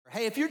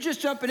Hey, if you're just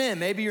jumping in,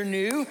 maybe you're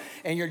new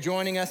and you're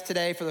joining us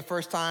today for the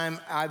first time,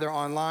 either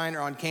online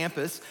or on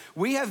campus.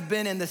 We have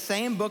been in the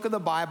same book of the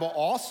Bible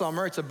all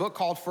summer. It's a book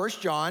called 1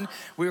 John.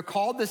 We were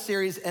called this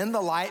series In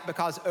the Light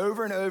because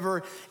over and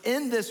over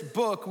in this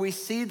book, we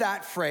see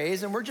that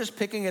phrase, and we're just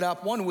picking it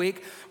up one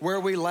week where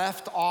we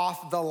left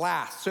off the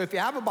last. So if you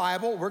have a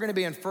Bible, we're gonna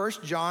be in 1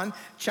 John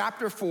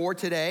chapter 4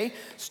 today,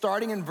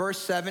 starting in verse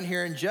 7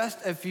 here in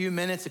just a few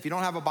minutes. If you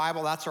don't have a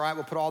Bible, that's all right.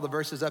 We'll put all the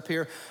verses up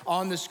here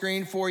on the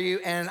screen for you.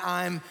 And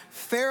I'm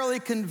fairly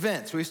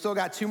convinced, we've still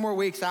got 2 more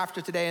weeks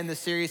after today in this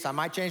series. I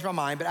might change my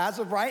mind, but as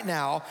of right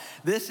now,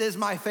 this is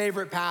my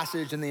favorite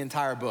passage in the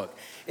entire book.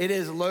 It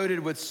is loaded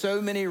with so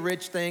many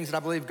rich things that I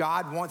believe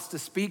God wants to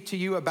speak to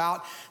you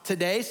about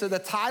today. So the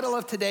title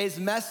of today's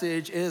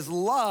message is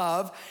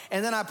Love,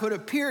 and then I put a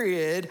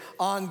period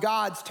on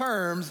God's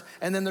terms,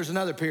 and then there's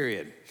another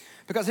period.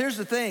 Because here's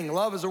the thing,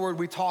 love is a word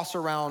we toss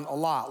around a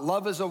lot.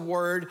 Love is a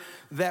word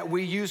that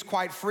we use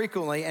quite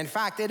frequently. In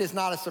fact, it is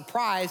not a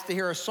surprise to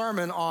hear a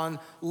sermon on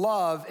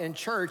love in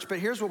church, but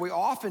here's what we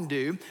often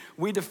do.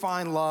 We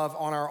define love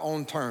on our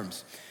own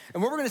terms.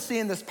 And what we're gonna see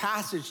in this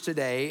passage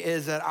today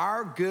is that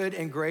our good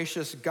and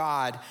gracious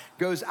God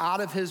goes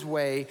out of his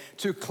way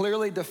to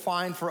clearly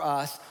define for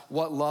us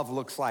what love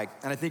looks like.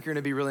 And I think you're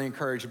gonna be really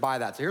encouraged by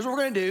that. So here's what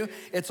we're gonna do.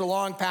 It's a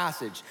long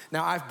passage.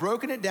 Now, I've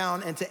broken it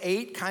down into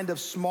 8 kind of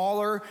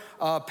smaller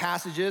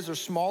passages or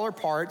smaller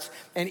parts,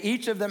 and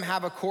each of them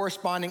have a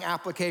corresponding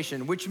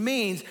application, which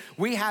means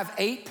we have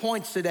 8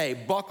 points today.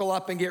 Buckle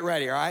up and get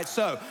ready, all right?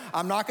 So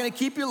I'm not gonna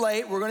keep you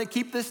late. We're gonna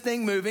keep this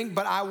thing moving,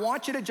 but I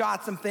want you to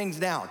jot some things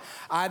down,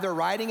 either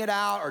writing it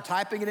out or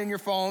typing it in your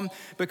phone,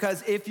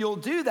 because if you'll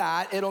do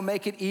that, it'll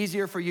make it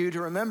easier for you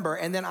to remember.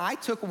 And then I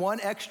took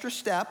one extra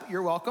step.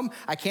 You're welcome.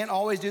 I can't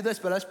always do this,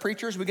 but us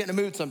preachers, we get in a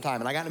mood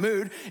sometime, and I got in a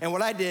mood, and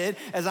what I did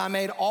is I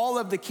made all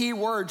of the key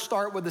words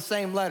start with the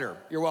same letter.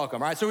 You're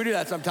welcome, all right? So we do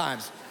that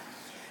sometimes.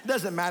 It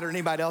doesn't matter to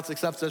anybody else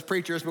except us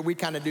preachers, but we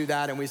kind of do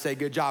that and we say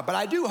good job. But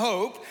I do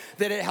hope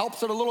that it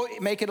helps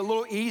make it a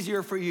little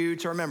easier for you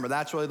to remember.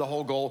 That's really the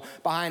whole goal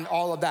behind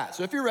all of that.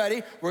 So if you're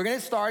ready, we're gonna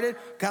get started,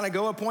 kind of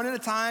go a point at a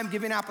time,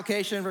 give you an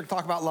application. We're gonna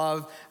talk about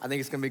love. I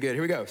think it's gonna be good.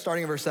 Here we go,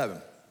 starting in verse 7.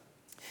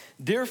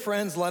 Dear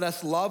friends, let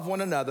us love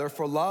one another,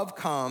 for love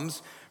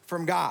comes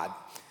from God.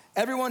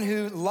 Everyone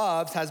who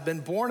loves has been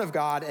born of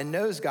God and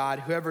knows God.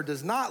 Whoever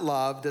does not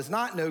love does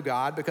not know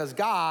God, because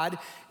God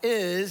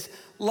is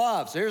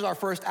love. So here's our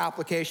first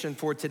application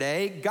for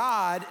today.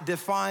 God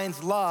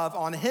defines love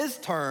on his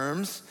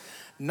terms,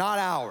 not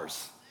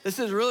ours. This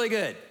is really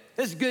good.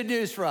 This is good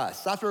news for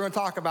us. That's what we're gonna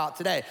talk about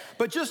today.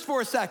 But just for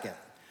a second,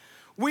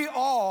 we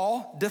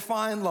all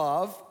define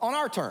love on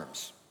our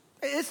terms.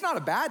 It's not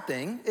a bad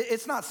thing.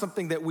 It's not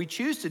something that we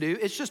choose to do.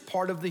 It's just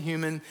part of the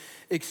human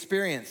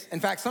experience.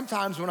 In fact,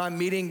 sometimes when I'm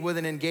meeting with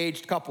an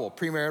engaged couple,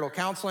 premarital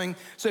counseling,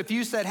 so if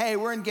you said, hey,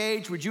 we're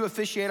engaged, would you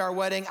officiate our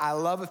wedding? I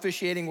love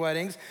officiating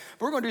weddings.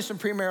 But we're gonna do some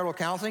premarital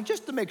counseling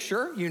just to make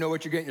sure you know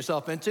what you're getting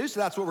yourself into, so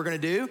that's what we're gonna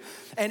do.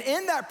 And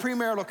in that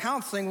premarital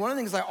counseling, one of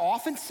the things I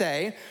often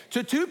say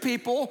to 2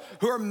 people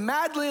who are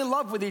madly in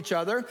love with each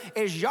other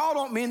is y'all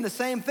don't mean the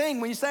same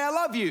thing when you say I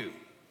love you.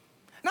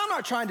 Now, I'm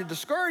not trying to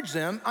discourage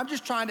them. I'm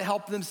just trying to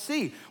help them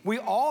see. We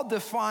all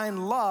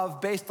define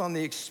love based on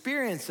the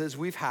experiences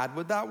we've had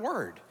with that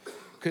word.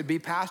 Could be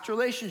past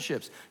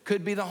relationships,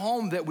 could be the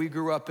home that we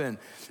grew up in.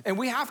 And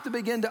we have to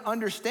begin to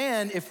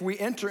understand, if we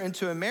enter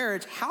into a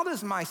marriage, how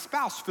does my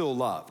spouse feel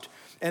loved?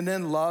 And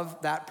then love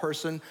that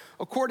person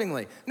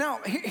accordingly.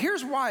 Now,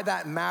 here's why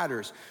that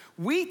matters.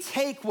 We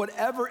take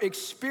whatever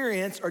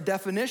experience or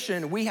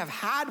definition we have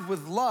had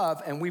with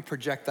love and we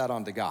project that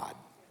onto God.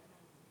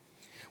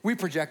 We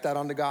project that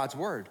onto God's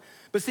word.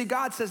 But see,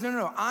 God says,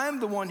 no, I'm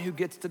the one who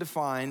gets to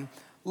define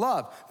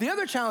love. The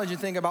other challenging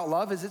thing about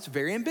love is it's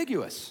very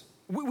ambiguous.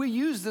 We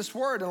use this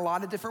word in a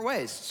lot of different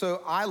ways.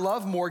 So I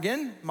love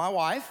Morgan, my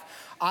wife.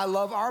 I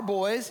love our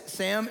boys,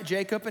 Sam,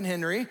 Jacob, and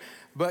Henry.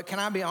 But can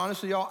I be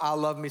honest with y'all? I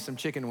love me some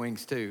chicken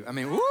wings too. I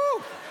mean,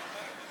 woo!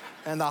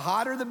 And the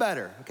hotter, the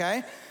better,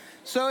 okay?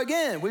 So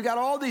again, we've got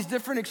all these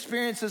different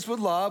experiences with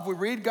love. We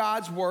read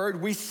God's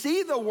word. We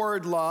see the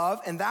word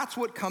love, and that's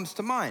what comes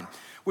to mind,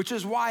 which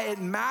is why it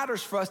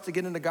matters for us to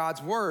get into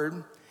God's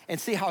word and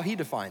see how he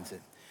defines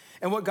it.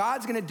 And what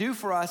God's gonna do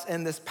for us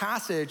in this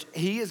passage,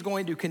 he is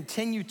going to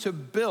continue to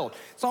build.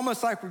 It's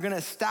almost like we're gonna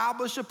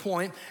establish a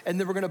point and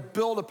then we're gonna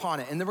build upon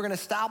it. And then we're gonna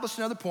establish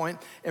another point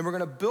and we're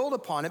gonna build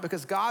upon it,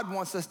 because God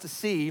wants us to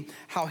see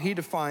how he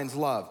defines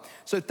love.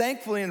 So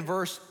thankfully in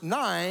verse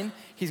 9,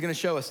 he's gonna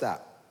show us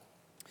that.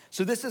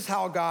 So this is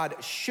how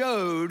God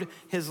showed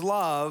his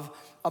love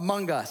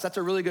among us. That's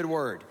a really good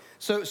word.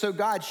 So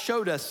God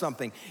showed us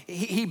something.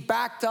 He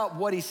backed up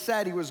what he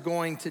said he was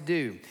going to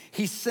do.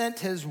 He sent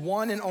his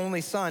one and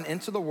only son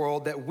into the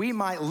world that we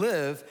might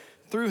live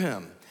through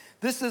him.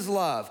 This is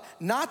love.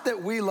 Not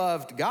that we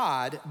loved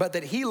God, but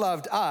that he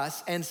loved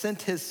us and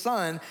sent his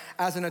son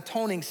as an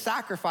atoning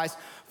sacrifice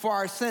for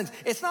our sins.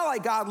 It's not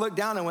like God looked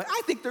down and went,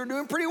 I think they're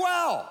doing pretty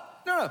well.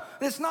 No,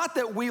 it's not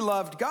that we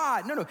loved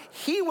God. No,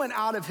 he went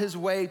out of his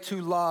way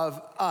to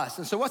love us.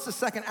 And so what's the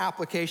second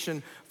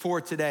application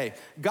for today?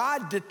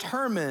 God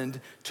determined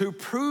to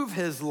prove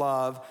his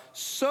love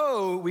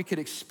so we could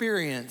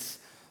experience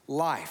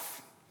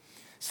life.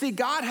 See,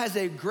 God has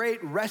a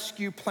great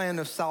rescue plan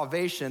of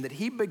salvation that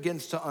he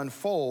begins to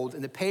unfold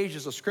in the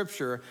pages of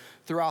Scripture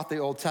throughout the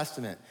Old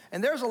Testament.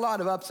 And there's a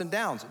lot of ups and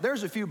downs.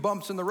 There's a few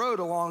bumps in the road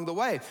along the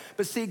way.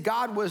 But see,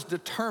 God was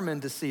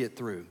determined to see it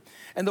through.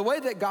 And the way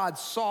that God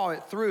saw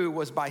it through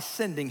was by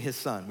sending his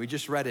son. We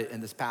just read it in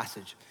this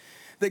passage.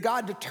 That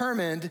God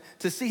determined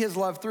to see his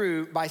love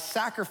through by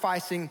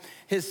sacrificing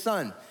his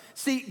son.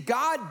 See,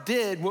 God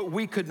did what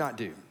we could not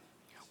do.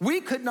 We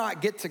could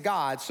not get to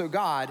God, so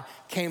God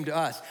came to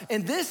us.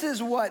 And this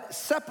is what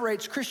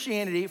separates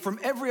Christianity from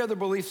every other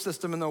belief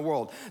system in the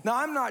world. Now,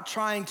 I'm not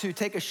trying to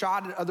take a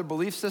shot at other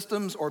belief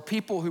systems or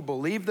people who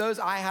believe those.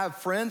 I have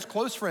friends,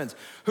 close friends,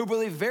 who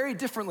believe very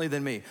differently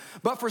than me.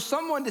 But for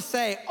someone to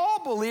say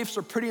all beliefs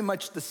are pretty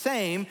much the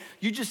same,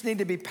 you just need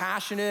to be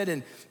passionate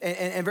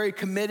and very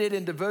committed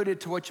and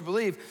devoted to what you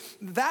believe,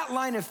 that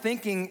line of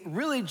thinking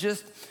really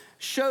just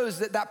shows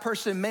that that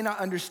person may not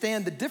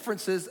understand the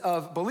differences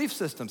of belief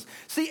systems.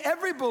 See,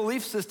 every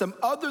belief system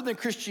other than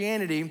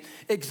Christianity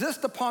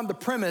exists upon the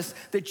premise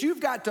that you've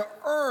got to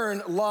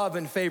earn love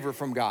and favor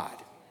from God.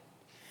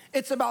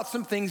 It's about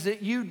some things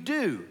that you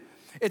do.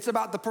 It's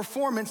about the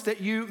performance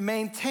that you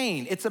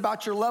maintain. It's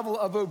about your level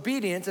of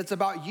obedience. It's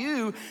about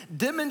you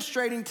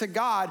demonstrating to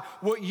God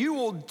what you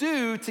will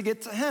do to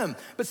get to him.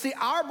 But see,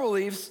 our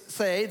beliefs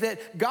say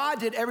that God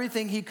did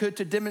everything he could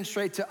to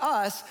demonstrate to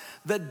us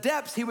the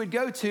depths he would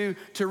go to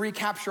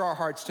recapture our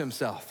hearts to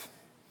himself.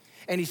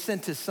 And he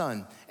sent his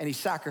son, and he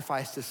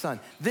sacrificed his son.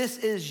 This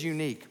is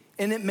unique,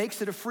 and it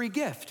makes it a free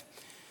gift.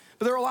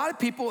 But there are a lot of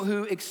people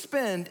who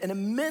expend an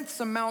immense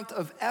amount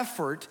of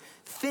effort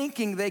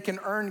thinking they can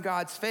earn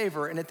God's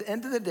favor. And at the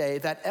end of the day,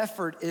 that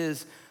effort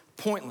is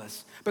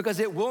pointless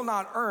because it will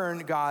not earn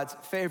God's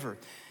favor.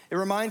 It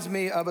reminds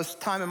me of a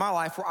time in my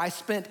life where I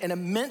spent an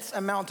immense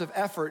amount of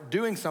effort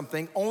doing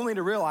something only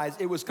to realize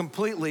it was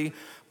completely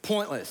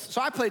pointless.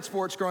 So I played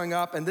sports growing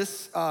up, and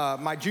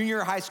my junior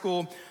year of high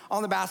school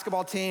on the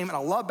basketball team, and I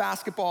love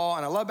basketball,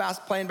 and I love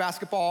playing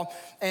basketball.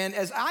 And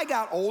as I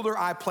got older,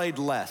 I played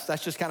less.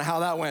 That's just kind of how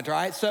that went,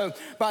 right? So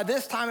by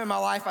this time in my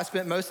life, I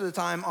spent most of the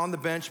time on the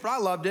bench, but I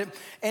loved it.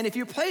 And if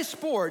you play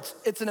sports,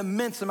 it's an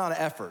immense amount of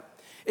effort.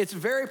 It's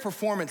very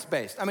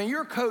performance-based. I mean,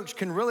 your coach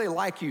can really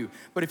like you,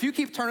 but if you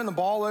keep turning the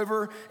ball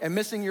over and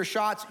missing your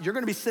shots, you're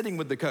gonna be sitting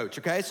with the coach,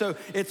 okay? So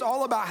it's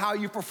all about how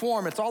you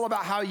perform. It's all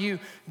about how you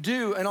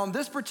do. And on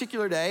this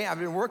particular day, I've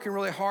been working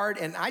really hard,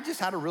 and I just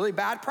had a really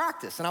bad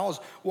practice. And I was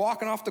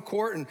walking off the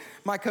court, and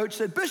my coach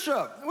said,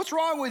 "Bishop, what's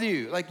wrong with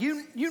you? Like,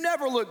 you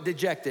never look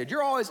dejected.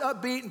 You're always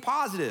upbeat and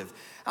positive."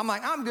 I'm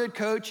like, "I'm good,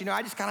 coach.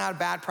 I just kind of had a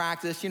bad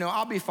practice.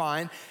 I'll be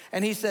fine."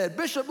 And he said,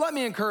 "Bishop, let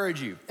me encourage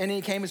you." And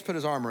he came and put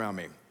his arm around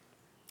me.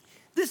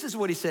 This is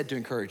what he said to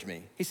encourage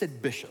me. He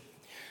said, "Bishop,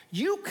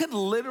 you could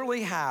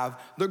literally have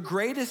the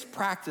greatest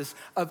practice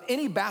of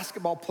any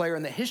basketball player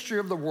in the history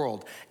of the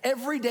world.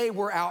 Every day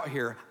we're out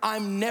here,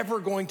 I'm never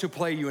going to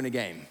play you in a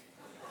game."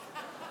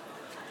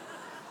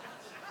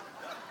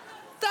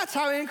 That's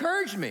how he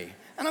encouraged me.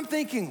 And I'm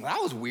thinking, well,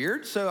 that was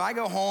weird. So I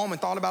go home and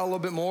thought about it a little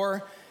bit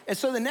more. And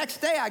so the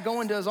next day I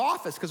go into his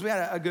office because we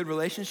had a good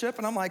relationship.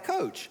 And I'm like,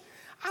 "Coach,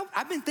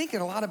 I've been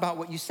thinking a lot about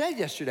what you said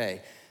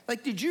yesterday.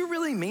 Like, did you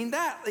really mean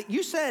that? Like,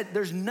 you said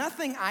there's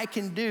nothing I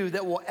can do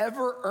that will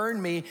ever earn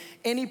me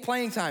any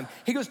playing time."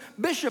 He goes,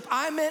 "Bishop,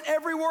 I meant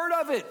every word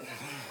of it."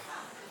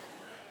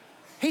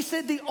 He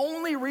said, "The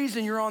only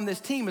reason you're on this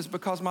team is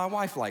because my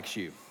wife likes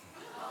you.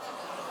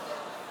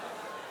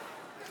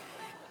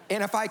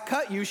 And if I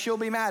cut you, she'll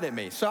be mad at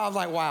me." So I was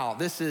like, wow,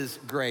 this is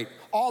great.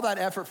 All that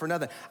effort for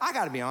nothing. I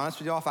gotta be honest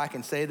with y'all, if I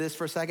can say this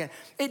for a second,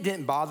 it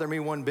didn't bother me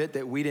one bit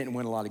that we didn't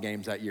win a lot of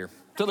games that year.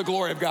 To the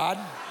glory of God.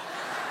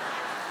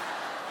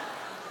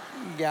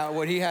 Got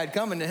what he had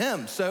coming to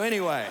him. So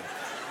anyway,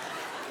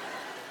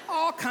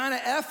 all kind of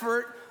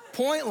effort,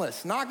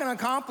 pointless, not gonna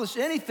accomplish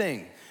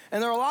anything.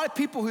 And there are a lot of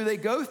people who they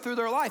go through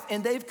their life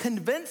and they've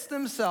convinced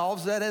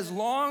themselves that as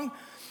long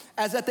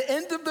as at the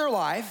end of their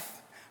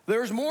life,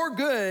 there's more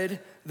good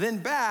than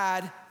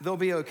bad, they'll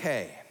be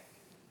okay.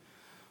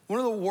 One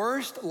of the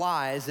worst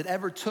lies that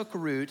ever took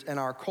root in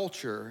our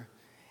culture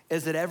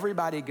is that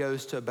everybody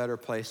goes to a better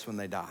place when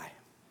they die.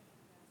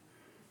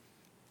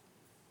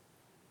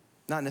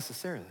 Not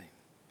necessarily.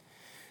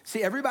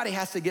 See, everybody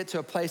has to get to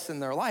a place in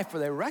their life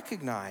where they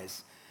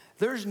recognize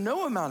there's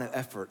no amount of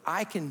effort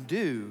I can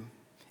do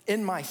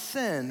in my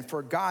sin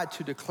for God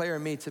to declare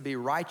me to be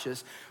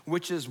righteous,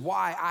 which is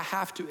why I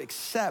have to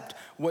accept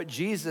what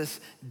Jesus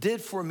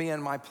did for me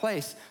in my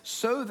place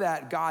so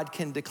that God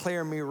can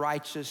declare me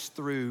righteous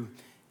through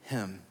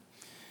him.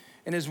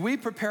 And as we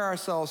prepare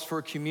ourselves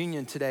for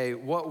communion today,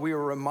 what we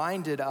are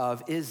reminded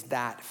of is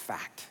that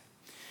fact.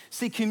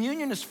 See,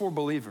 communion is for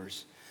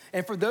believers.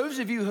 And for those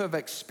of you who have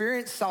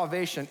experienced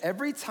salvation,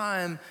 every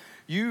time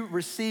you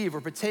receive or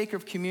partake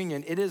of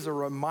communion, it is a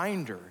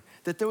reminder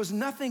that there was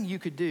nothing you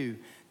could do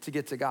to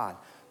get to God.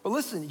 But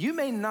listen, you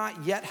may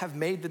not yet have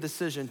made the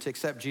decision to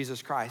accept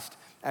Jesus Christ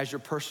as your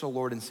personal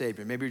Lord and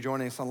Savior. Maybe you're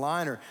joining us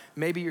online, or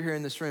maybe you're here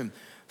in this room.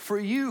 For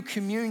you,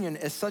 communion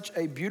is such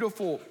a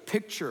beautiful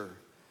picture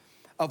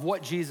of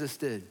what Jesus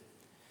did.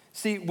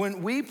 See,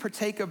 when we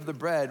partake of the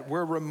bread,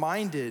 we're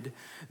reminded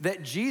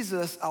that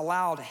Jesus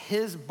allowed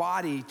his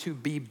body to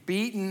be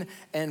beaten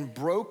and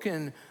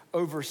broken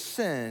over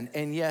sin,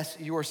 and yes,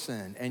 your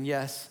sin, and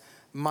yes,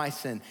 my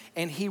sin.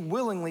 And he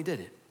willingly did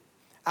it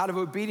out of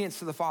obedience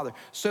to the Father,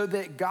 so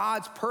that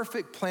God's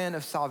perfect plan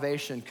of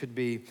salvation could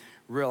be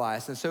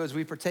realized. And so as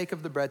we partake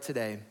of the bread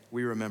today,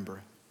 we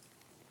remember.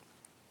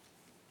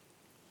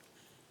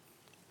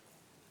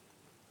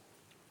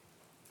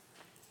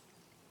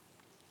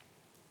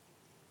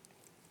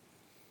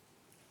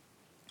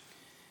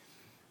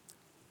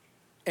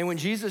 And when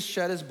Jesus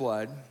shed his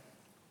blood,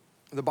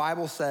 the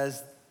Bible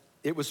says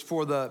it was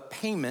for the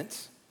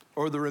payment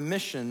or the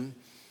remission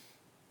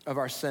of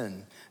our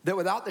sin. That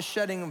without the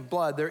shedding of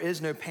blood, there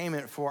is no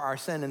payment for our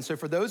sin. And so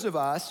for those of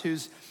us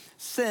whose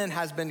sin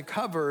has been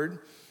covered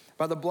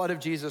by the blood of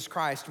Jesus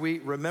Christ, we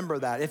remember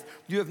that. If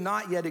you have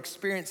not yet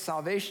experienced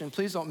salvation,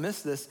 please don't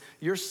miss this.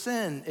 Your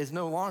sin is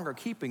no longer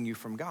keeping you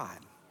from God.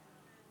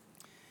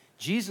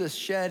 Jesus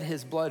shed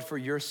his blood for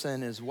your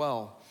sin as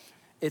well.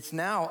 It's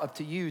now up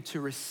to you to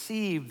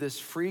receive this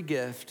free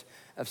gift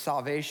of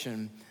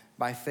salvation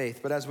by faith.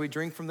 But as we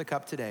drink from the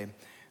cup today,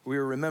 we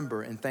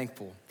remember and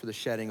thankful for the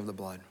shedding of the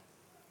blood.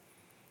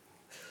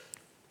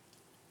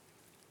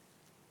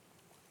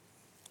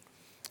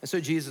 And so,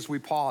 Jesus, we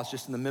pause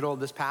just in the middle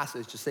of this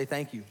passage to say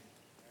thank you.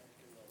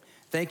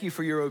 Thank you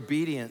for your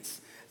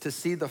obedience to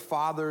see the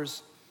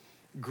Father's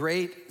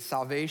great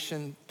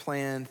salvation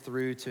plan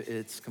through to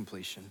its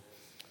completion.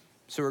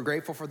 So we're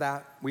grateful for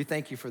that. We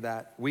thank you for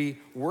that. We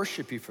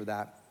worship you for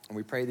that. And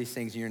we pray these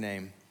things in your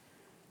name.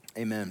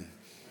 Amen.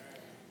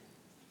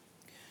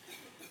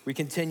 We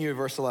continue in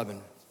verse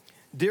 11.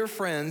 Dear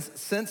friends,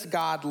 since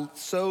God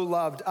so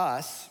loved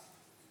us,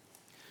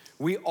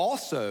 we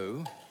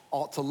also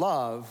ought to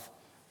love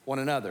one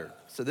another.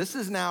 So this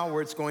is now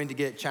where it's going to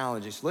get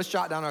challenging. So let's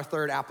jot down our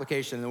third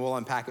application and then we'll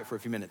unpack it for a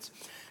few minutes.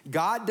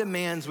 God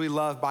demands we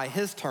love by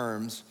his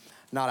terms,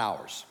 not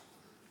ours.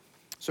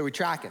 So we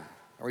track him.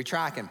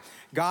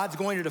 God's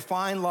going to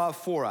define love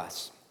for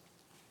us.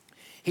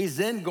 He's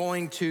then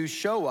going to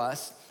show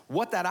us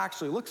what that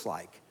actually looks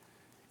like.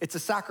 It's a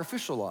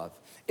sacrificial love.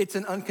 It's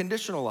an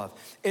unconditional love.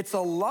 It's a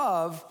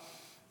love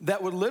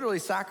that would literally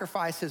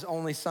sacrifice his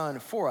only son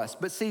for us.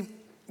 But see,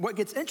 what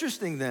gets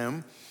interesting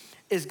then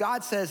is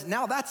God says,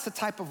 now that's the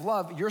type of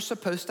love you're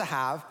supposed to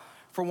have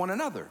for one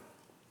another.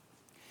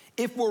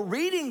 If we're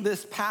reading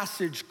this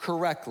passage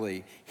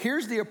correctly,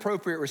 here's the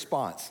appropriate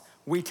response.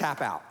 We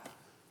tap out.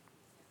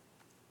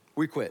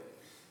 We quit.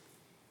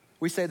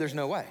 We say there's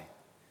no way.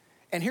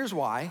 And here's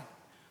why.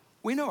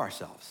 We know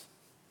ourselves.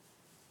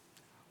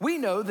 We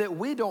know that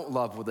we don't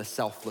love with a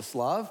selfless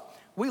love.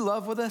 We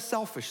love with a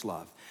selfish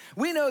love.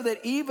 We know that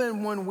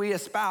even when we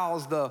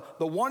espouse the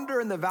wonder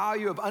and the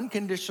value of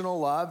unconditional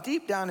love,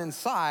 deep down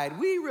inside,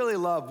 we really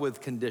love with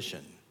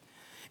condition.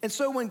 And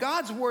so when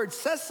God's word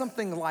says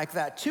something like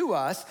that to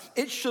us,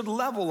 it should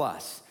level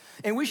us.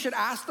 And we should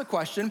ask the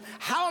question,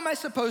 how am I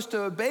supposed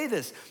to obey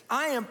this?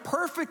 I am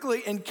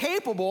perfectly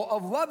incapable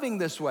of loving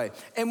this way.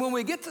 And when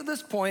we get to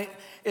this point,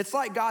 it's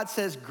like God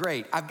says,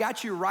 great, I've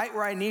got you right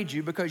where I need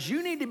you because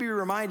you need to be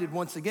reminded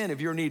once again of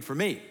your need for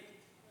me.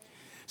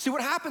 See,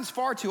 what happens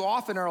far too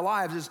often in our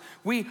lives is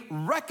we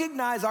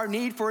recognize our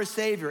need for a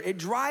Savior. It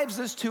drives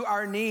us to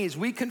our knees.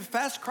 We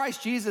confess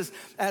Christ Jesus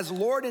as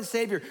Lord and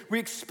Savior. We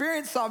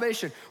experience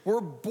salvation.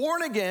 We're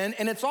born again,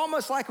 and it's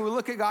almost like we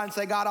look at God and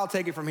say, God, I'll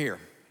take it from here.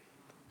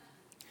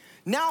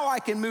 Now I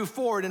can move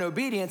forward in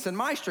obedience in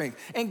my strength.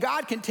 And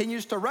God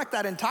continues to wreck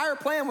that entire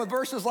plan with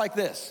verses like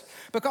this.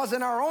 Because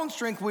in our own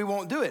strength, we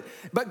won't do it.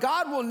 But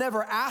God will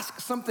never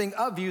ask something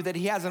of you that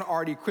he hasn't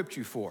already equipped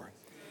you for.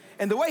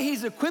 And the way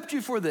he's equipped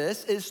you for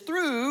this is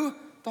through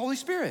the Holy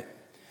Spirit.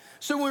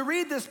 So when we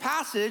read this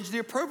passage, the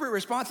appropriate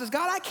response is,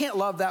 God, I can't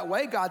love that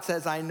way. God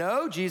says, I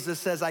know. Jesus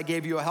says, I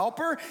gave you a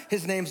helper.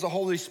 His name's the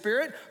Holy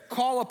Spirit.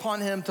 Call upon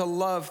him to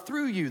love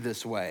through you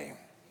this way.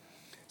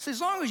 So as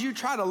long as you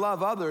try to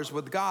love others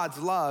with God's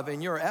love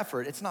and your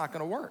effort, it's not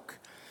gonna work.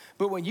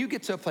 But when you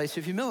get to a place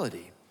of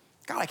humility,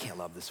 God, I can't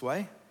love this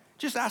way.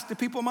 Just ask the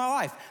people in my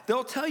life.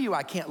 They'll tell you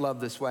I can't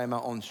love this way in my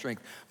own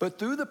strength. But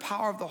through the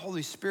power of the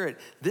Holy Spirit,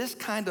 this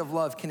kind of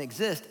love can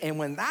exist. And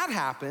when that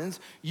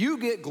happens, you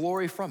get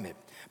glory from it.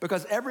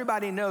 Because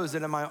everybody knows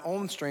that in my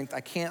own strength,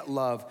 I can't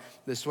love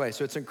this way.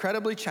 So it's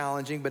incredibly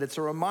challenging, but it's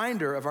a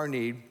reminder of our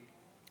need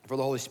for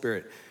the Holy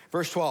Spirit.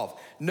 Verse 12,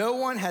 no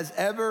one has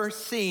ever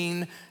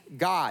seen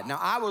God. Now,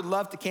 I would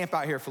love to camp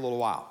out here for a little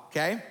while,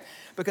 okay?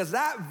 Because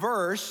that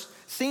verse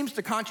seems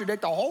to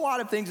contradict a whole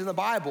lot of things in the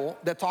Bible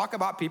that talk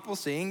about people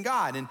seeing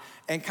God.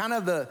 And kind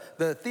of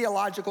the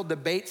theological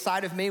debate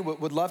side of me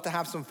would love to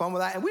have some fun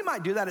with that. And we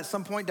might do that at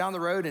some point down the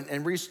road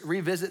and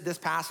revisit this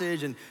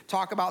passage and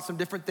talk about some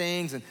different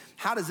things. And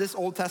how does this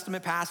Old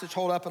Testament passage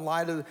hold up in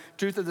light of the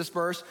truth of this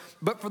verse?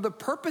 But for the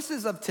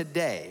purposes of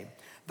today,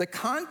 the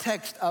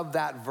context of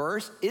that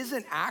verse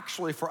isn't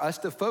actually for us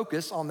to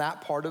focus on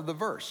that part of the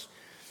verse.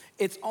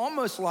 It's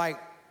almost like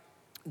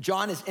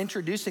John is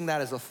introducing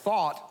that as a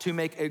thought to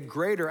make a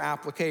greater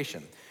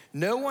application.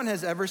 No one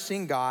has ever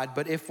seen God,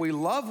 but if we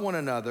love one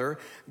another,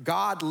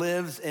 God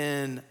lives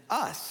in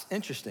us.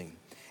 Interesting.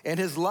 And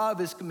his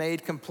love is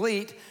made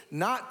complete,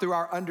 not through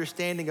our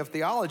understanding of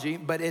theology,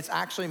 but it's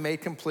actually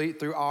made complete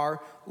through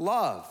our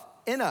love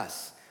in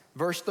us.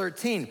 Verse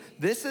 13,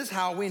 this is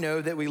how we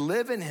know that we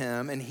live in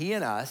him and he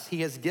in us.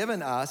 He has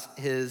given us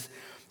his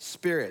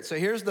Spirit. So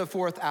here's the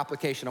fourth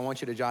application I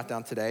want you to jot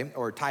down today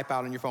or type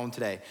out on your phone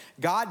today.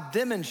 God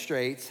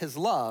demonstrates his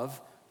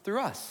love through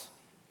us.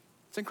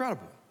 It's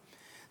incredible.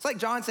 It's like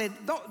John saying,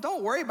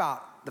 don't worry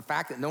about the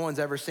fact that no one's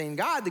ever seen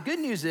God. The good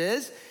news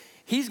is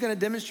he's going to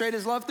demonstrate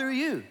his love through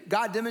you.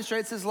 God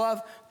demonstrates his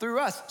love through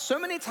us. So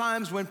many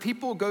times when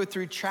people go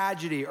through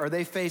tragedy or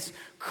they face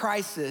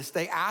crisis,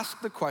 they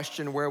ask the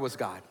question, where was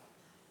God?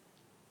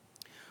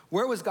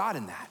 Where was God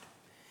in that?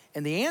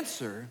 And the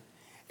answer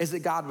is that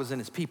God was in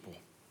his people.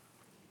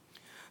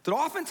 That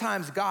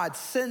oftentimes God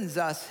sends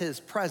us his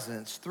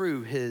presence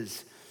through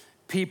his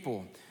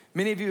people.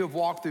 Many of you have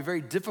walked through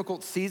very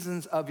difficult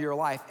seasons of your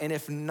life, and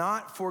if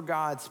not for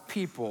God's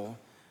people,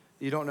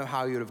 you don't know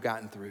how you would have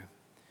gotten through.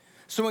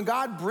 So when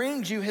God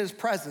brings you his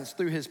presence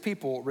through his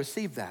people,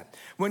 receive that.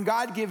 When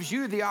God gives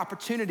you the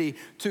opportunity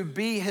to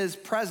be his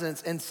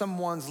presence in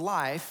someone's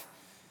life,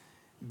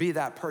 be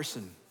that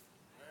person.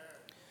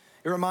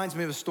 It reminds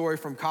me of a story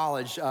from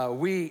college. I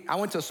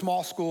went to a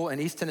small school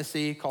in East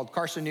Tennessee called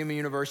Carson-Newman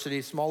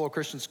University, small little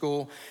Christian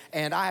school,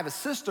 and I have a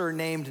sister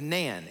named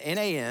Nan,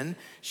 N-A-N.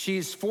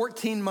 She's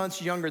 14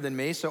 months younger than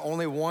me, so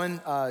only 1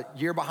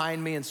 year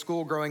behind me in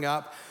school growing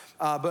up.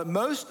 But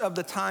most of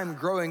the time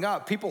growing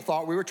up, people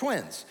thought we were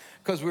twins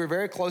because we were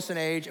very close in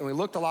age and we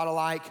looked a lot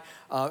alike.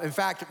 In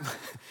fact,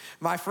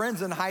 my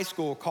friends in high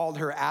school called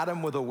her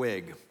Adam with a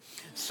wig.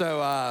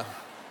 So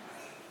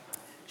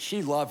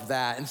she loved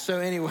that. And so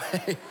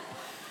anyway...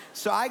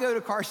 So I go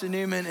to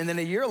Carson-Newman, and then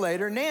a year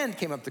later, Nan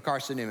came up to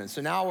Carson-Newman.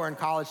 So now we're in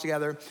college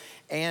together,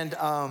 and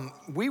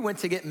we went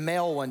to get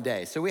mail one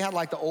day. So we had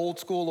like the old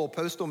school little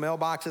postal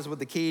mailboxes with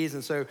the keys,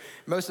 and so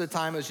most of the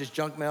time it was just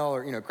junk mail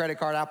or credit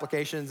card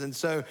applications. And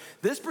so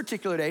this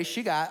particular day,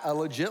 she got a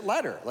legit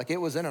letter. Like it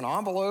was in an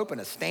envelope and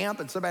a stamp,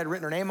 and somebody had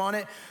written her name on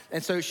it.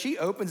 And so she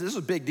opens, this is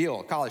a big deal,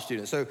 a college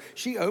student. So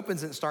she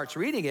opens it and starts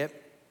reading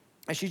it.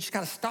 And she just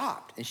kind of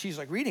stopped, and she's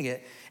like reading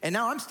it, and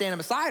now I'm standing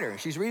beside her, and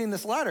she's reading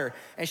this letter,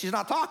 and she's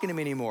not talking to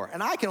me anymore,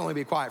 and I can only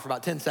be quiet for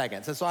about 10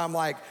 seconds, and so I'm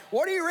like,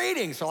 what are you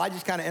reading? So I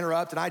just kind of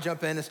interrupt, and I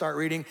jump in and start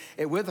reading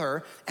it with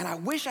her, and I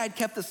wish I'd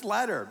kept this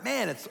letter.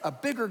 Man, it's a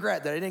big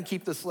regret that I didn't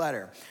keep this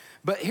letter.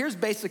 But here's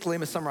basically,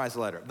 let me summarize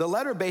the letter. The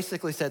letter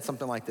basically said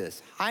something like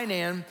this. Hi,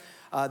 Nan.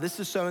 This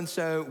is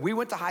so-and-so. We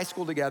went to high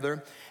school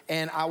together,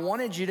 and I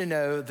wanted you to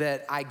know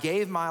that I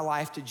gave my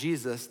life to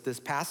Jesus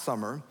this past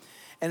summer.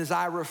 And as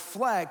I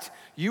reflect,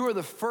 you are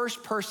the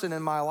first person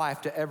in my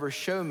life to ever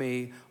show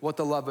me what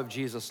the love of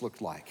Jesus looked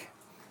like.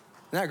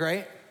 Isn't that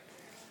great?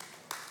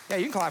 Yeah,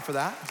 you can clap for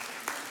that.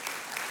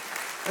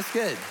 That's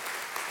good.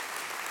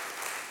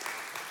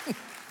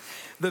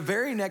 The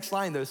very next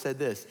line, though, said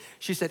this.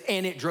 She said,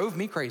 and it drove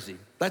me crazy.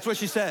 That's what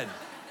she said.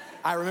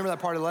 I remember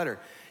that part of the letter.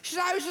 She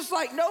said, I was just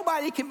like,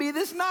 nobody can be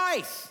this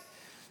nice.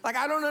 Like,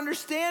 I don't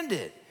understand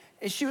it.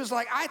 And she was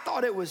like, I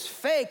thought it was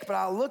fake, but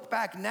I look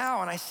back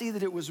now and I see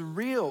that it was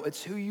real.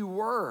 It's who you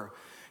were.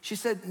 She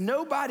said,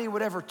 nobody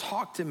would ever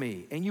talk to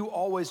me, and you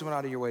always went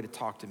out of your way to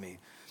talk to me.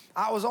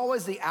 I was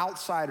always the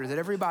outsider that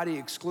everybody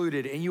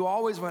excluded, and you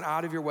always went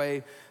out of your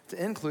way to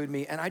include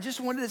me. And I just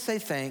wanted to say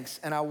thanks,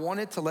 and I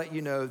wanted to let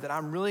you know that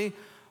I'm really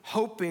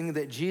hoping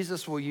that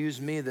Jesus will use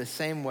me the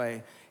same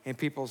way in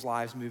people's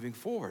lives moving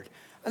forward.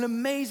 An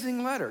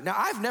amazing letter. Now,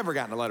 I've never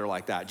gotten a letter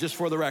like that, just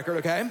for the record,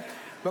 okay?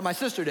 But my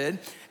sister did.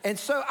 And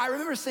so I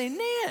remember saying,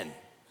 Nan,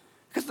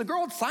 because the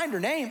girl had signed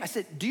her name. I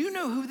said, do you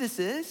know who this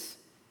is?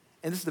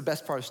 And this is the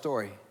best part of the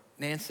story.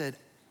 Nan said,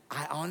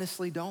 I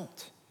honestly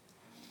don't.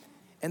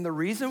 And the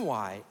reason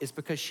why is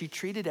because she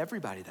treated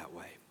everybody that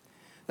way.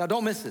 Now,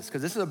 don't miss this,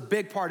 because this is a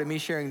big part of me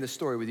sharing this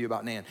story with you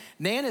about Nan.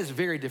 Nan is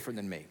very different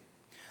than me.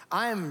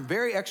 I am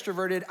very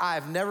extroverted.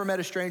 I've never met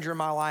a stranger in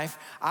my life.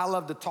 I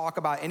love to talk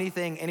about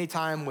anything,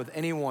 anytime with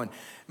anyone.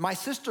 My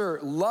sister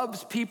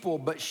loves people,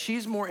 but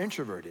she's more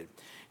introverted.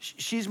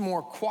 She's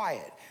more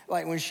quiet.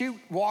 Like when she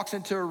walks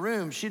into a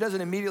room, she doesn't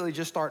immediately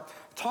just start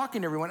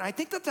talking to everyone. I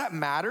think that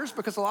matters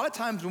because a lot of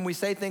times when we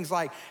say things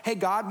like, hey,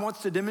 God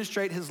wants to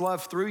demonstrate his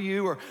love through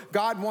you, or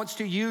God wants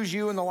to use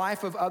you in the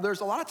life of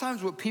others, a lot of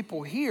times what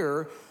people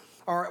hear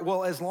are,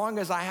 well, as long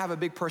as I have a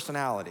big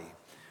personality,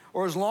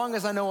 or as long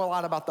as I know a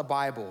lot about the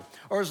Bible,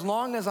 or as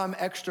long as I'm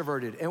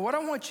extroverted. And what I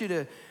want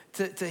you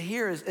to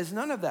hear is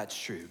none of that's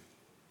true.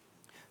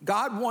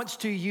 God wants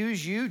to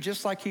use you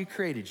just like he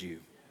created you.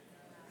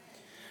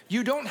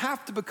 You don't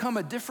have to become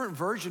a different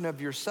version of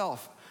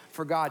yourself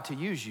for God to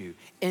use you.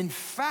 In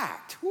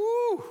fact,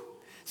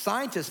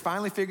 scientists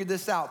finally figured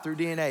this out through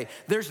DNA.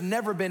 There's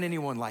never been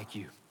anyone like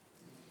you.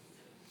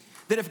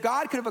 That if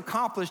God could have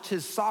accomplished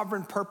his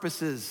sovereign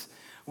purposes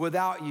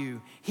Without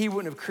you, he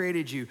wouldn't have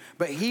created you.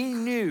 But he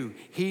knew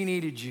he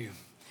needed you.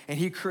 And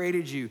he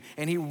created you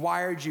and he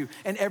wired you.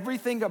 And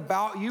everything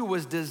about you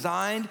was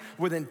designed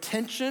with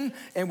intention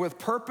and with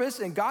purpose.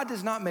 And God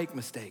does not make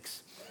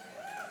mistakes.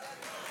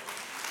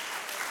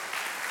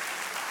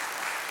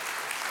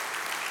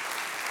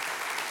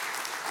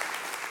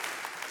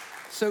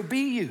 So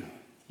be you.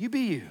 You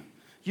be you.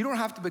 You don't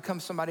have to become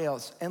somebody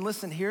else. And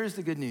listen, here's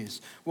the good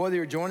news. Whether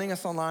you're joining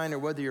us online or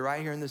whether you're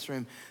right here in this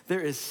room,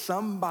 there is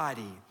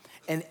somebody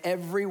in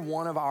every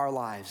one of our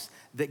lives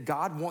that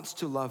God wants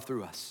to love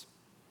through us.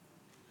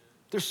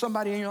 There's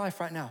somebody in your life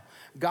right now.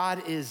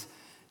 God is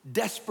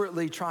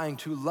desperately trying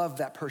to love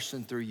that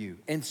person through you.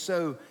 And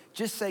so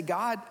just say,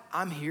 God,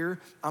 I'm here.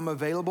 I'm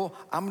available.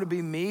 I'm gonna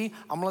be me.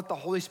 I'm gonna let the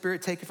Holy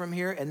Spirit take it from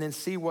here and then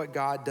see what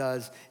God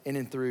does in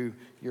and through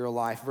your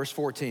life. Verse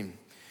 14.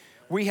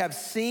 We have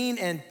seen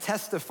and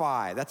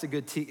testify. That's a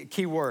good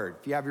key word.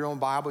 If you have your own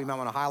Bible, you might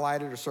want to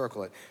highlight it or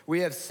circle it.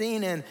 We have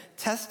seen and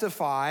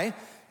testify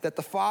that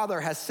the Father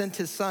has sent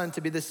his Son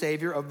to be the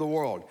Savior of the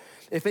world.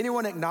 If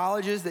anyone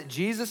acknowledges that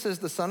Jesus is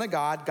the Son of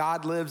God,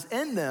 God lives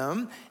in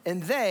them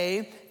and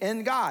they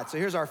in God. So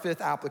here's our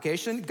fifth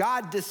application.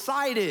 God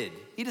decided,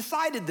 he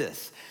decided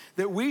this,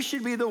 that we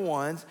should be the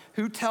ones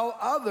who tell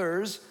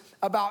others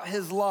about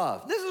his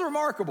love. This is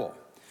remarkable.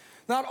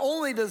 Not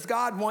only does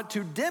God want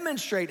to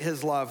demonstrate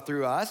his love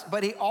through us,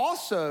 but he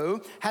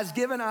also has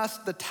given us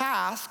the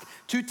task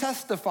to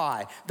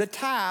testify, the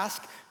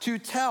task to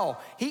tell.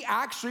 He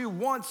actually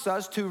wants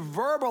us to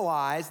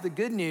verbalize the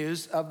good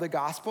news of the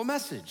gospel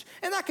message.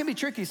 And that can be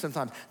tricky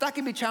sometimes. That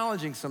can be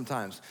challenging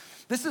sometimes.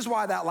 This is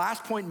why that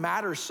last point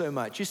matters so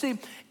much. You see,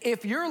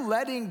 if you're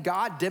letting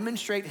God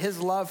demonstrate his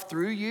love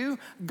through you,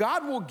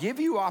 God will give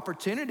you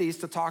opportunities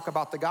to talk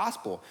about the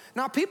gospel.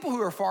 Now, people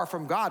who are far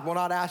from God will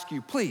not ask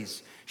you,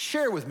 please,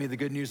 share with me the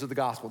good news of the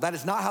gospel. That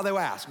is not how they'll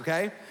ask,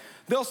 okay?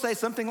 They'll say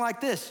something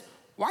like this: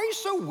 why are you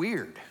so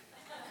weird?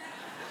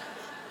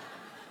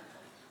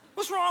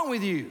 What's wrong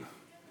with you?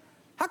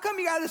 How come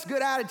you got this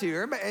good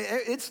attitude?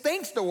 It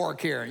stinks to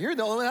work here. You're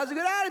the only one who has a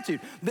good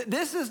attitude.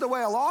 This is the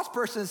way a lost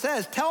person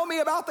says, tell me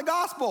about the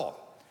gospel.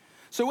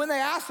 So when they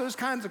ask those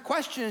kinds of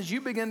questions,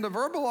 you begin to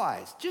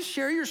verbalize. Just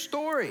share your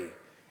story.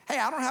 Hey,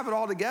 I don't have it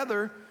all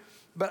together,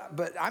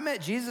 but I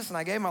met Jesus and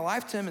I gave my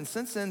life to him, and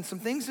since then, some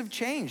things have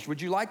changed.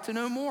 Would you like to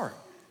know more?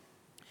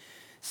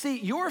 See,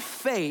 your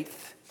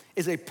faith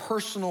is a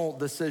personal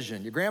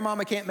decision. Your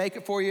grandmama can't make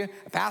it for you.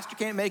 A pastor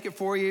can't make it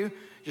for you.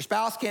 Your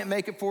spouse can't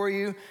make it for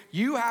you.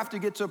 You have to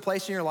get to a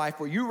place in your life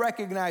where you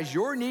recognize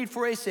your need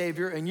for a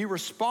Savior and you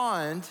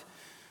respond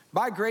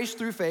by grace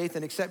through faith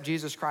and accept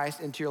Jesus Christ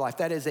into your life.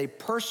 That is a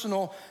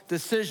personal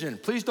decision.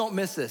 Please don't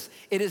miss this.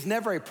 It is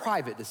never a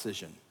private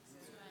decision.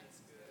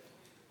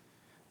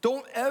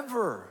 Don't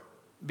ever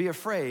be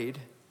afraid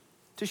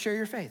to share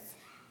your faith,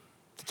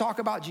 to talk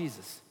about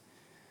Jesus,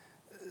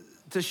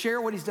 to share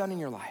what he's done in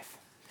your life.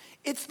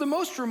 It's the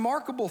most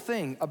remarkable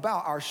thing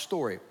about our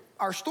story.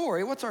 Our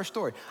story, what's our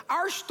story?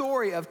 Our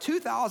story of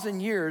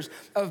 2,000 years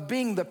of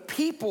being the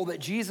people that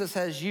Jesus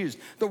has used.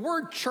 The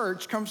word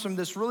church comes from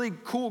this really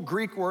cool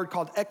Greek word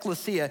called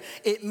ekklesia.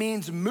 It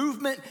means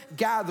movement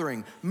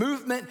gathering,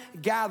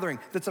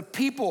 That's a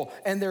people,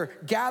 and they're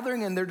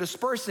gathering and they're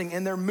dispersing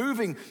and they're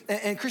moving.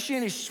 And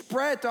Christianity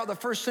spread throughout the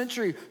first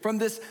century from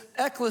this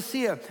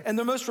ekklesia. And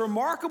the most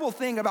remarkable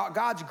thing about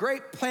God's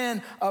great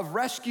plan of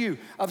rescue,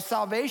 of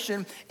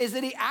salvation, is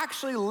that he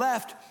actually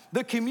left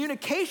the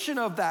communication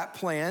of that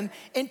plan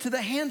into the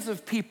hands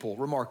of people.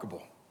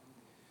 Remarkable.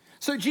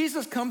 So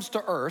Jesus comes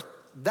to earth.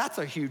 That's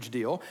a huge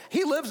deal.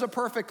 He lives a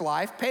perfect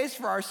life, pays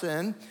for our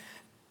sin,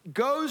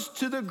 goes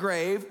to the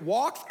grave,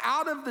 walks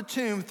out of the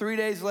tomb 3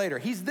 days later.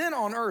 He's then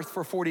on earth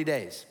for 40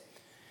 days.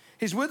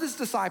 He's with his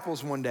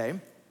disciples one day,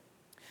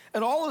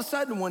 and all of a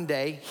sudden one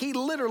day, he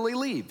literally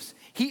leaves.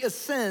 He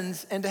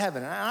ascends into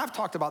heaven. And I've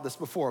talked about this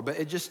before, but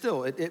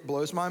it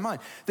blows my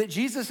mind. That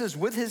Jesus is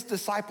with his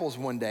disciples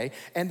one day,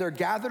 and they're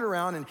gathered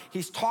around, and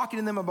he's talking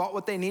to them about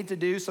what they need to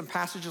do. Some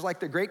passages like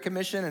the Great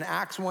Commission in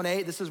Acts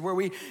 1:8, this is where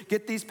we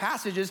get these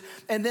passages.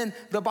 And then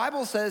the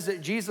Bible says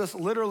that Jesus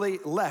literally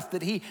left,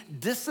 that he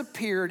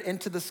disappeared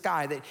into the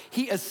sky, that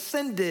he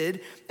ascended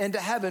into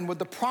heaven with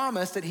the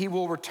promise that he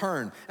will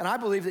return. And I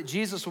believe that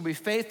Jesus will be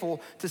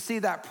faithful to see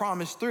that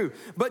promise through.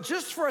 But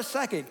just for a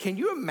second, can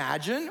you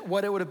imagine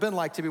what it would have been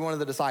like to be one of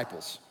the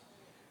disciples?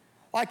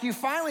 Like, you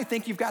finally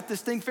think you've got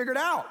this thing figured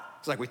out.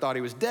 It's like we thought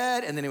he was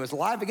dead and then he was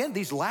alive again.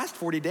 These last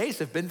 40 days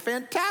have been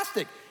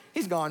fantastic.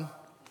 He's gone.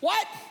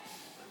 What?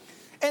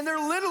 And they're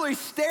literally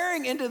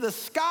staring into the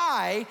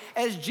sky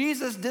as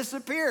Jesus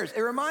disappears.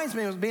 It reminds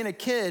me of being a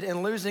kid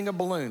and losing a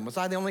balloon. Was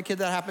I the only kid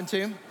that happened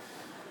to?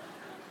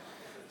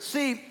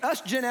 See,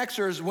 us Gen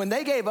Xers, when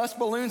they gave us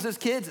balloons as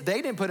kids,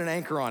 they didn't put an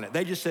anchor on it.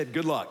 They just said,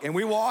 good luck. And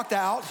we walked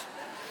out.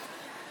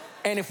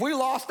 And if we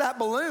lost that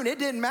balloon, it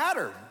didn't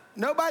matter.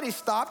 Nobody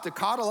stopped to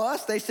coddle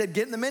us. They said,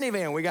 get in the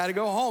minivan. We got to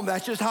go home.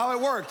 That's just how it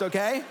worked,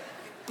 okay?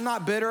 I'm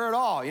not bitter at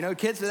all. You know,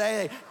 kids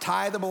today, they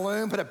tie the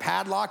balloon, put a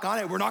padlock on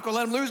it. We're not going to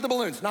let them lose the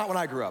balloons. Not when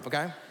I grew up,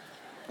 okay?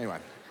 Anyway.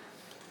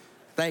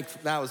 Thanks,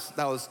 that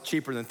was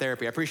cheaper than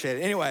therapy. I appreciate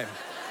it. Anyway,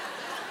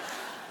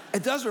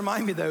 it does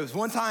remind me though,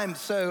 one time,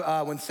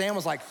 when Sam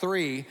was like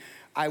 3,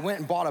 I went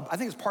and bought I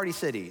think it's Party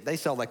City. They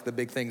sell like the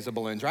big things of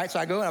balloons, right? So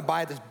I go and I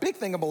buy this big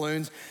thing of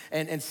balloons,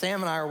 and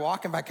Sam and I are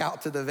walking back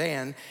out to the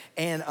van,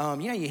 and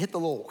you hit the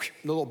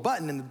little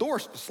button and the door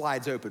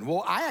slides open.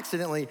 Well, I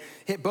accidentally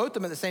hit both of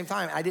them at the same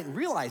time. I didn't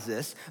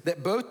realize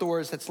that both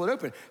doors had slid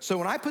open. So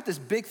when I put this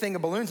big thing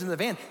of balloons in the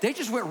van, they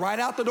just went right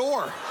out the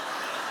door,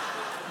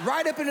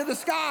 right up into the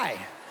sky.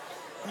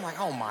 I'm like,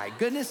 oh my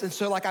goodness. And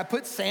so like I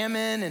put Sam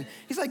in, and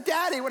he's like,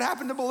 Daddy, what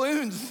happened to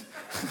balloons?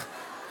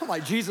 I'm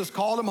like, Jesus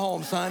called him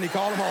home, son. He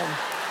called him home.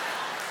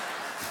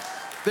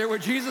 They're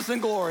with Jesus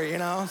in glory,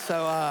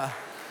 So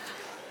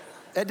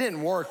it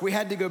didn't work. We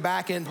had to go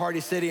back in Party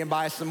City and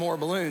buy some more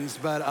balloons,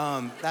 but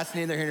that's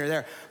neither here nor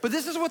there. But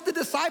this is what the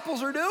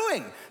disciples are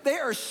doing. They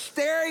are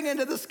staring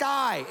into the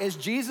sky as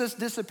Jesus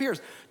disappears.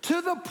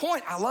 To the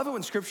point, I love it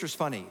when scripture's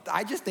funny.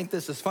 I just think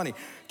this is funny.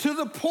 To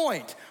the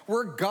point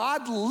where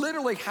God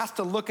literally has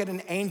to look at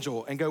an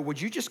angel and go, would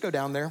you just go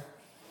down there?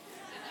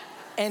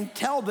 And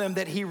tell them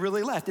that he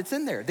really left. It's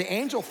in there. The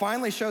angel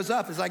finally shows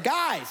up. It's like,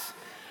 guys,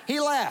 he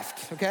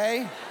left,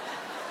 okay?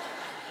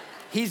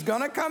 He's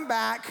gonna come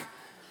back.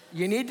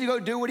 You need to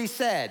go do what he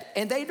said.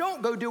 And they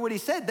don't go do what he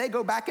said. They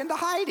go back into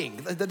hiding,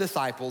 the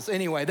disciples.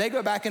 Anyway, they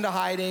go back into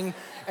hiding,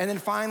 and then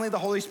finally the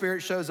Holy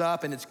Spirit shows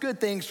up, and it's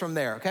good things from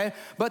there, okay?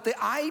 But the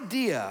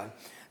idea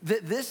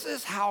that this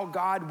is how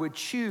God would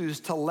choose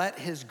to let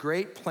his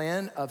great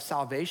plan of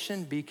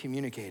salvation be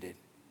communicated.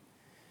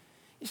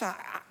 You say,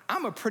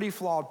 I'm a pretty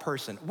flawed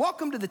person.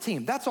 Welcome to the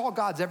team. That's all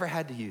God's ever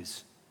had to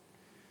use.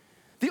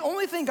 The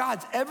only thing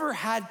God's ever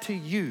had to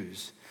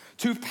use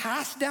to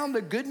pass down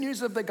the good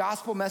news of the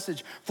gospel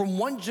message from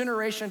one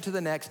generation to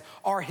the next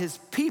are his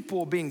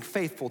people being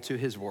faithful to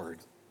his word.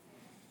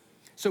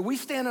 So we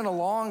stand in a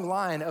long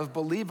line of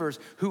believers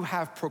who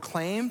have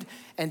proclaimed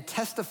and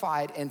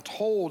testified and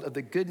told of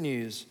the good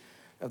news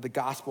of the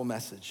gospel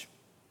message.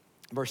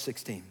 Verse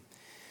 16.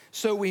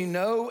 So we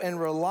know and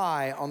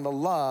rely on the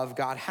love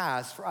God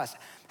has for us.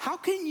 How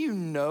can you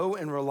know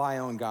and rely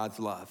on God's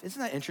love? Isn't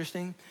that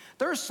interesting?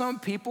 There are some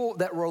people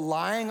that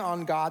relying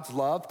on God's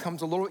love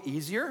comes a little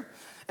easier.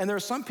 And there are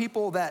some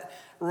people that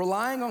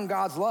relying on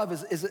God's love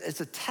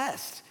is a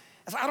test.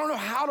 It's like, I don't know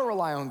how to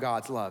rely on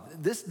God's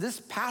love. This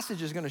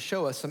passage is gonna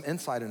show us some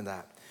insight into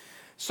that.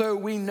 So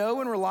we know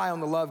and rely on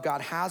the love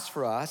God has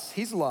for us.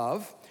 He's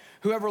love.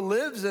 Whoever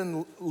lives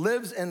in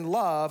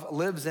love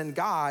lives in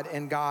God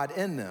and God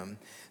in them.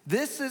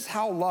 This is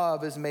how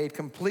love is made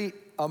complete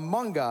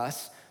among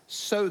us,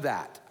 so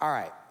that. All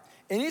right.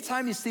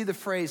 Anytime you see the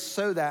phrase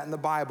 "so that" in the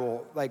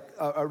Bible, like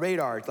a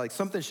radar, like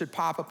something should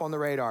pop up on the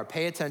radar,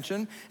 pay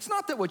attention. It's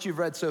not that what you've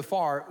read so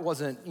far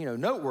wasn't,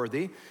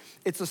 noteworthy.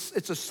 It's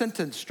a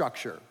sentence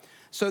structure.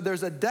 So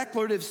there's a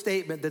declarative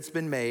statement that's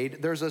been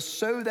made. There's a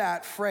 "so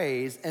that"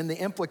 phrase, and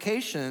the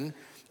implication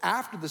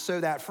after the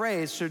 "so that"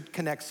 phrase should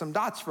connect some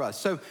dots for us.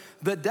 So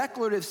the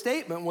declarative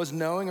statement was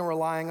knowing and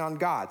relying on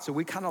God. So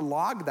we kind of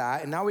log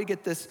that, and now we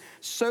get this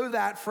 "so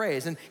that"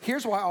 phrase. And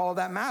here's why all of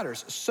that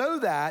matters. So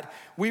that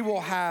we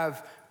will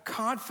have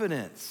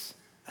confidence.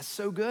 That's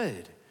so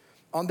good.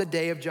 On the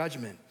day of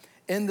judgment.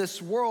 In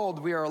this world,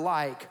 we are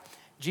like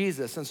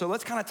Jesus. And so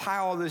let's kind of tie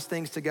all those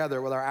things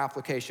together with our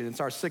application.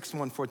 It's our sixth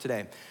one for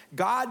today.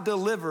 God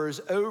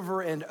delivers over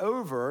and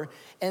over,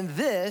 and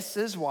this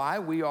is why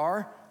we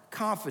are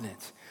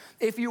confident.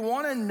 If you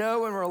want to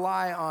know and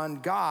rely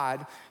on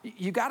God,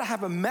 you got to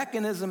have a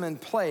mechanism in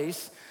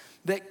place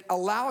that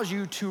allows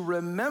you to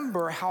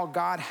remember how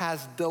God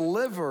has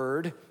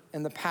delivered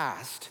in the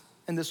past,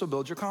 and this will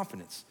build your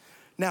confidence.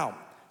 Now,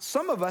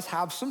 some of us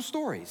have some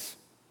stories.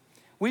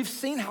 We've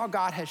seen how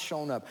God has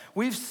shown up.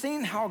 We've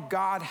seen how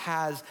God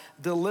has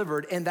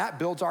delivered, and that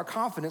builds our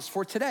confidence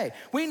for today.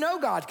 We know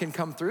God can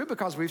come through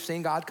because we've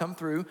seen God come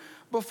through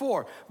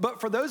before.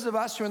 But for those of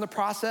us who are in the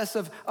process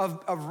of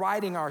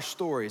writing our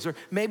stories, or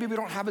maybe we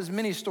don't have as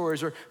many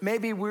stories, or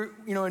maybe we're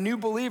a new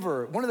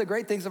believer, one of the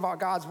great things about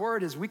God's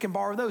word is we can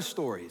borrow those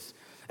stories.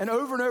 And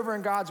over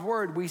in God's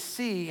word, we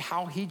see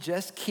how he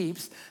just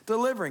keeps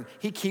delivering.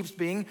 He keeps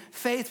being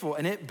faithful,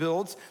 and it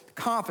builds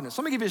confidence.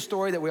 So let me give you a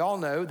story that we all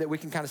know that we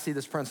can kind of see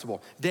this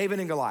principle. David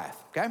and Goliath,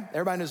 okay?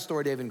 Everybody knows the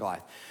story of David and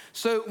Goliath.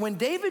 So when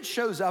David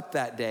shows up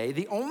that day,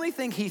 the only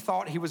thing he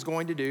thought he was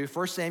going to do,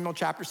 1 Samuel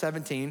chapter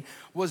 17,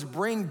 was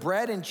bring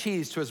bread and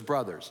cheese to his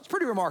brothers. It's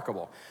pretty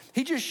remarkable.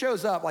 He just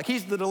shows up like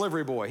he's the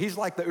delivery boy. He's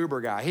like the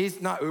Uber guy.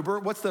 He's not Uber.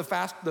 What's the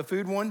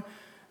food one?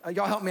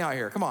 Y'all help me out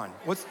here. Come on.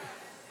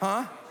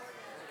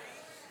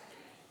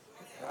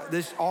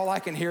 This, all I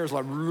can hear is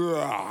like,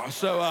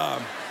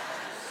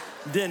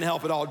 didn't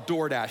help at all.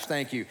 DoorDash,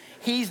 thank you.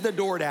 He's the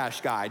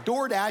DoorDash guy.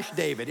 DoorDash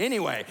David.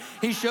 Anyway,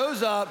 he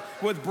shows up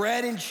with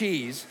bread and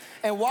cheese.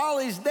 And while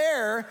he's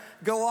there,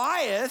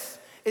 Goliath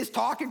is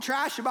talking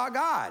trash about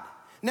God.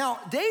 Now,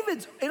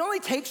 it only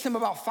takes him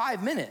about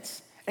 5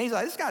 minutes. And he's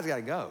like, this guy's got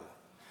to go.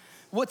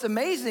 What's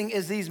amazing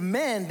is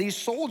these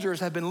soldiers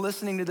have been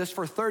listening to this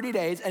for 30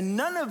 days, and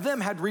none of them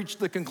had reached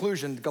the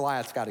conclusion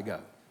Goliath's got to go.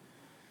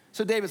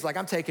 So David's like,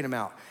 I'm taking him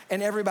out.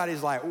 And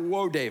everybody's like,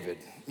 whoa, David,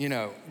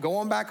 go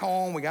on back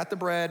home. We got the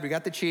bread, we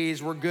got the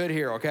cheese, we're good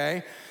here,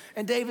 okay?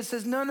 And David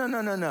says, no,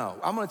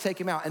 I'm gonna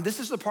take him out. And this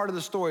is the part of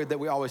the story that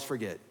we always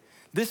forget.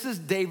 This is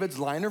David's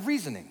line of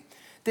reasoning.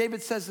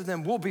 David says to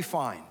them, we'll be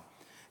fine.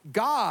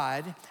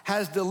 God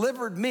has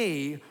delivered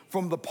me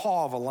from the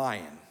paw of a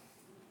lion.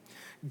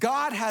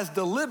 God has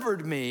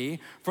delivered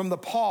me from the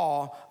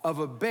paw of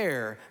a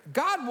bear.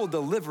 God will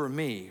deliver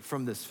me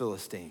from this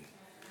Philistine.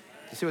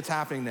 You see what's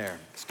happening there?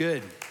 It's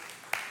good.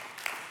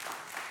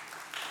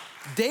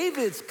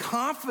 David's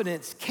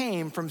confidence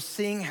came from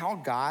seeing how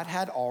God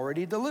had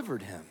already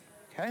delivered him,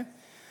 okay?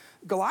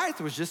 Goliath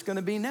was just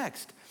gonna be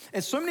next.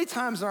 And so many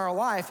times in our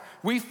life,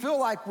 we feel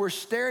like we're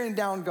staring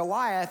down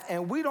Goliath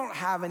and we don't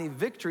have any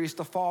victories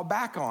to fall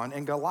back on,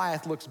 and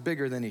Goliath looks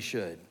bigger than he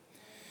should.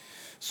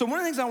 So one of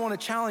the things I wanna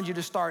challenge you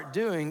to start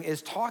doing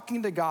is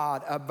talking to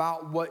God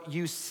about what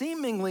you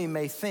seemingly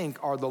may think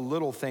are the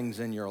little things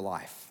in your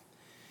life.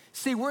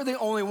 See, we're the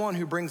only one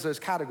who brings those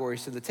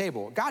categories to the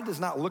table. God does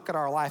not look at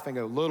our life and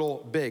go,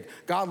 little, big.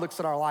 God looks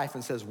at our life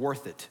and says,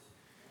 worth it.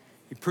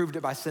 He proved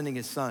it by sending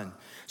his son.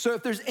 So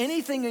if there's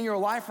anything in your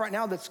life right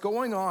now that's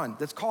going on,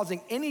 that's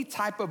causing any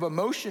type of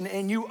emotion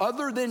in you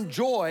other than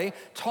joy,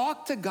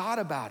 talk to God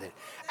about it.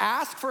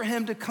 Ask for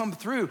him to come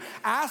through.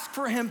 Ask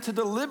for him to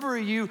deliver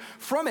you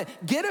from it.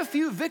 Get a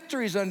few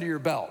victories under your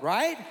belt,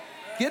 right?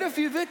 Get a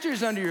few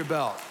victories under your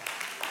belt.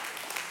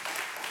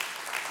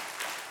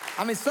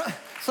 I mean,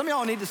 some of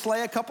y'all need to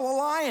slay a couple of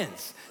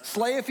lions,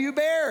 slay a few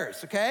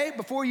bears, okay,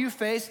 before you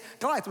face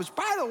Goliath, which,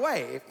 by the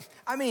way,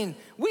 I mean,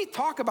 we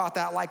talk about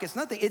that like it's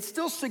nothing. It's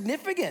still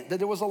significant that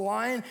there was a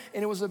lion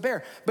and it was a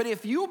bear. But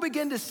if you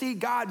begin to see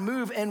God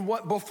move in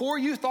what before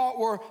you thought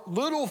were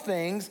little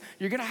things,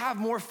 you're gonna have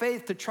more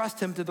faith to trust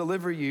him to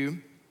deliver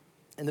you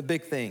in the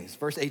big things.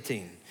 Verse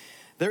 18,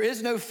 there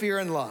is no fear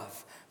in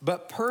love,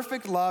 but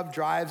perfect love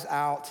drives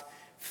out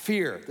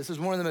fear. This is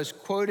one of the most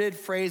quoted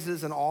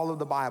phrases in all of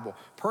the Bible.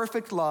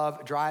 Perfect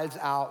love drives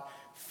out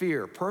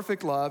fear.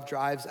 Perfect love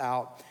drives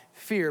out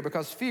fear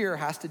because fear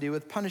has to do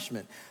with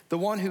punishment. The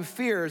one who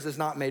fears is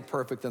not made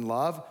perfect in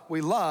love.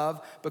 We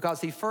love because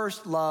he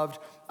first loved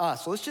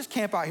us. So let's just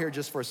camp out here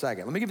just for a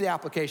second. Let me give you the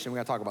application. We're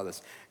gonna talk about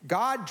this.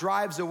 God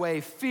drives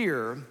away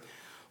fear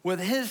with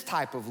his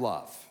type of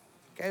love.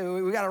 Okay,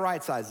 we gotta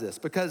right size this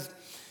because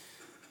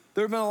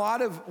there have been a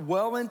lot of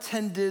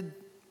well-intended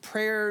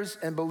prayers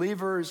and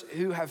believers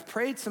who have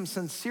prayed some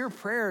sincere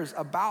prayers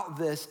about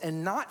this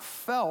and not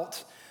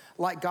felt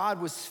like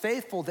God was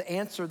faithful to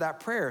answer that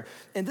prayer.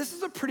 And this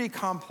is a pretty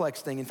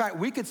complex thing. In fact,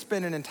 we could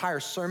spend an entire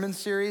sermon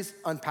series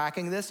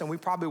unpacking this, and we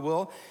probably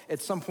will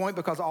at some point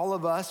because all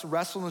of us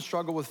wrestle and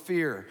struggle with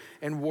fear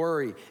and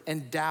worry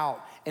and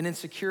doubt and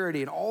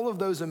insecurity and all of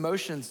those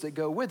emotions that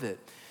go with it.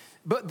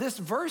 But this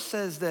verse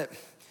says that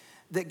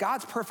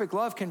God's perfect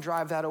love can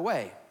drive that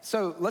away.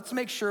 So let's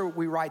make sure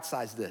we right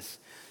size this.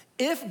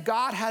 If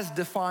God has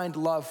defined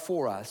love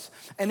for us,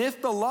 and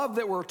if the love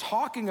that we're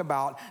talking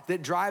about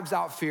that drives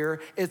out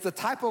fear is the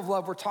type of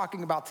love we're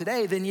talking about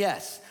today, then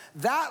yes,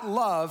 that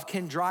love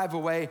can drive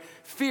away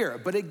fear.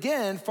 But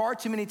again, far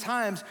too many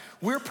times,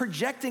 we're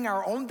projecting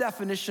our own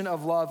definition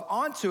of love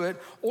onto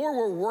it, or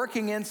we're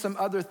working in some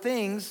other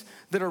things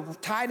that are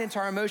tied into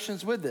our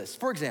emotions with this.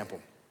 For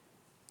example,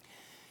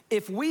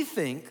 if we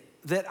think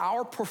that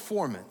our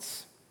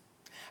performance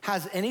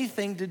has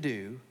anything to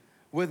do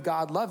with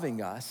God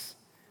loving us,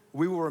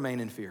 we will remain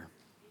in fear.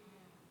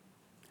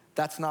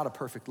 That's not a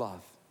perfect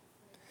love.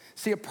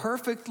 See, a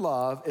perfect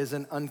love is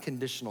an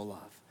unconditional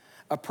love.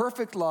 A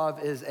perfect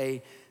love is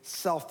a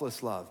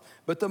selfless love.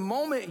 But the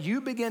moment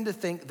you begin to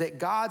think that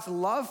God's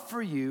love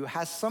for you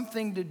has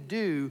something to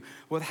do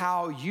with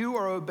how you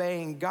are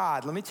obeying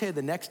God, let me tell you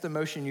the next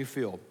emotion you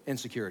feel,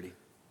 insecurity.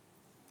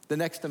 The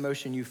next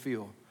emotion you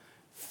feel,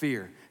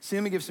 fear. See,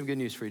 let me give some good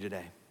news for you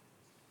today.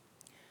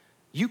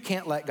 You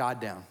can't let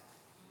God down.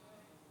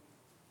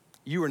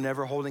 You are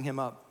never holding him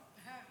up.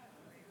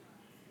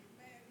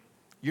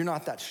 You're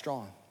not that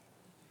strong.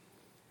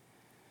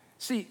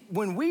 See,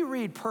 when we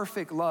read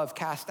perfect love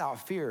cast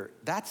out fear,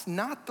 that's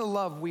not the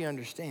love we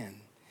understand.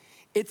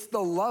 It's the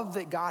love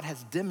that God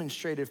has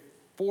demonstrated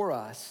for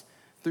us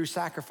through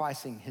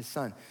sacrificing his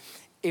son.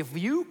 If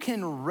you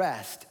can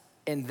rest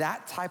in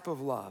that type of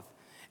love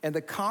and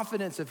the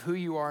confidence of who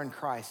you are in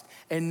Christ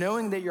and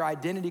knowing that your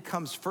identity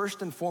comes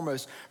first and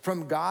foremost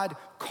from God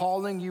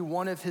calling you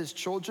one of his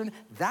children,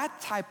 that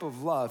type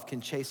of love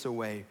can chase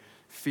away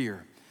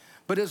fear.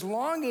 But as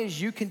long as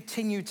you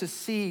continue to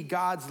see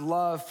God's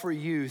love for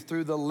you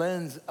through the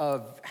lens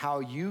of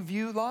how you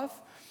view love,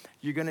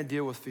 you're gonna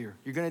deal with fear.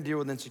 You're gonna deal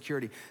with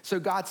insecurity. So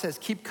God says,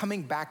 keep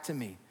coming back to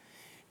me.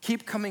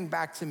 Keep coming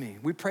back to me.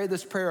 We pray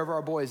this prayer of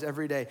our boys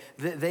every day,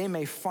 that they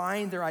may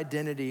find their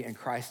identity in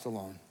Christ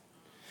alone.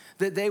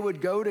 That they would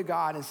go to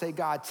God and say,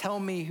 God, tell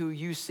me who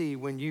you see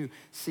when you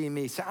see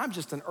me. Say, I'm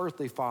just an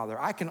earthly father.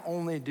 I can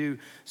only do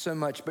so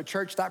much. But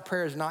church, that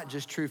prayer is not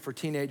just true for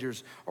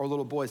teenagers or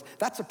little boys.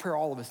 That's a prayer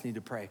all of us need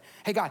to pray.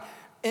 Hey, God,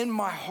 in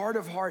my heart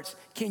of hearts,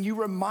 can you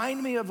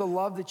remind me of the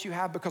love that you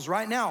have? Because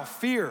right now,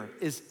 fear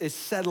is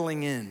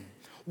settling in.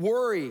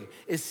 Worry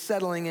is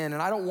settling in,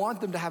 and I don't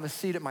want them to have a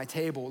seat at my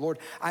table. Lord,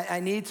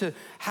 I need to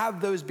have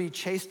those be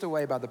chased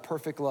away by the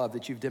perfect love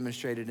that you've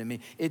demonstrated in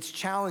me. It's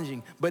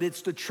challenging, but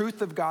it's the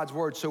truth of God's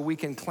word, so we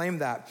can claim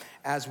that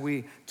as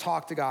we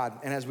talk to God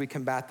and as we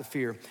combat the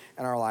fear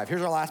in our life.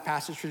 Here's our last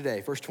passage for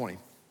today, verse 20.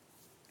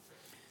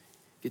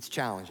 It's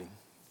challenging.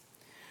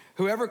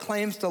 Whoever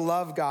claims to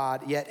love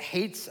God yet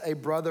hates a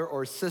brother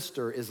or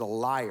sister is a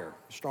liar.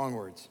 Strong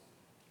words.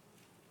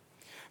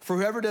 For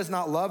whoever does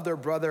not love their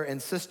brother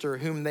and sister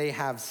whom they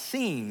have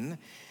seen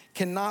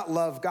cannot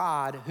love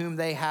God whom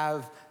they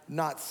have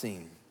not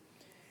seen.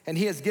 And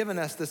he has given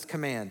us this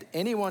command: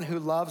 anyone who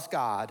loves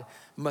God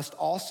must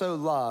also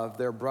love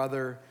their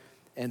brother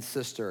and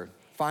sister.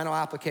 Final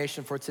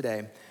application for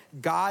today.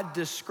 God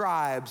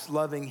describes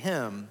loving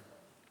him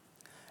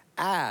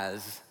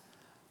as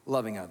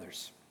loving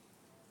others.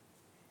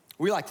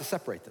 We like to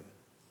separate them.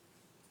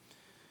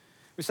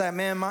 We say,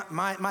 man,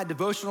 my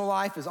devotional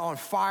life is on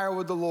fire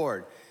with the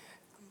Lord.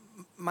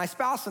 My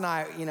spouse and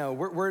I,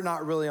 we're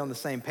not really on the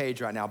same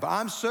page right now, but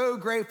I'm so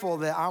grateful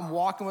that I'm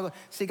walking with.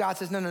 See, God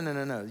says,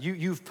 no.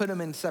 You've put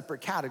them in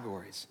separate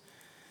categories.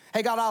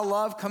 Hey, God, I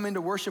love coming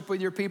to worship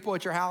with your people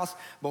at your house,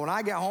 but when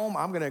I get home,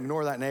 I'm going to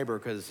ignore that neighbor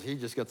because he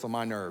just gets on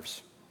my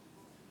nerves.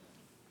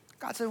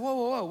 God said,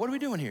 whoa, what are we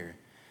doing here?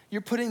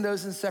 You're putting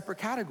those in separate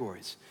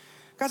categories.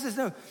 God says,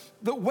 no,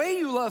 the way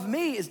you love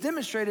me is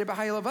demonstrated by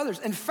how you love others.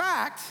 In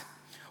fact,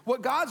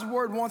 what God's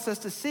word wants us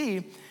to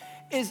see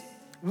is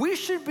we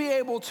should be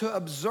able to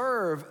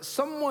observe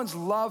someone's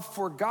love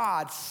for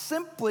God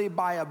simply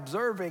by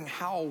observing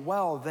how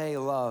well they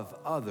love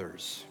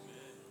others.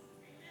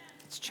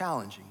 It's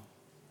challenging.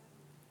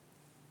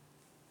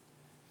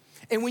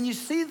 And when you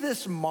see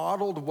this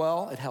modeled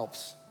well, it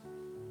helps.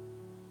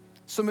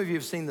 Some of you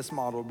have seen this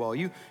modeled well.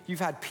 You've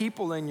had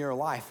people in your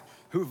life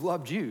who've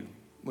loved you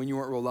when you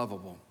weren't real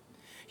lovable.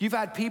 You've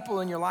had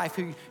people in your life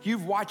who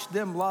you've watched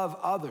them love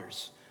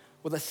others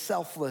with a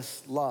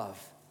selfless love.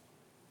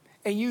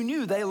 And you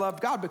knew they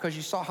loved God because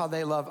you saw how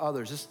they love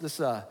others. This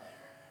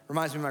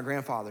reminds me of my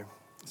grandfather.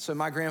 So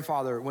my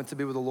grandfather went to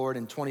be with the Lord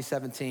in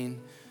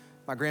 2017.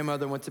 My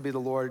grandmother went to be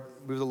with the Lord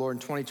in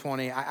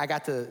 2020. I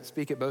got to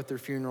speak at both their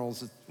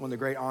funerals. It's one of the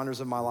great honors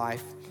of my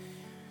life.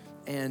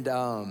 And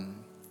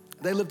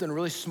they lived in a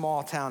really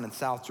small town in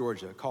South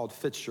Georgia called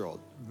Fitzgerald,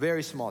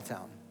 very small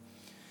town.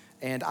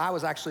 And I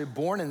was actually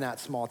born in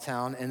that small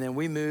town, and then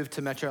we moved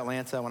to Metro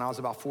Atlanta when I was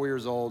about 4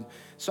 years old.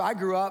 So I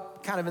grew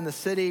up kind of in the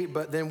city,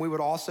 but then we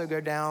would also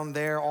go down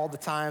there all the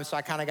time. So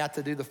I kind of got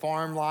to do the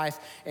farm life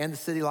and the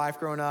city life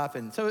growing up.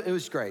 And so it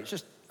was great, it's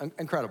just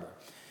incredible.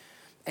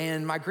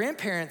 And my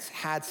grandparents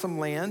had some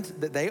land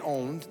that they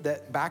owned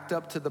that backed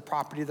up to the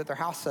property that their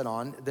house sat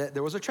on, that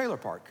there was a trailer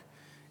park.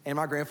 And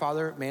my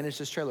grandfather managed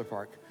this trailer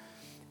park.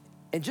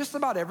 And just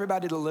about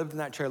everybody that lived in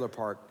that trailer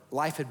park,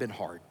 life had been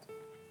hard.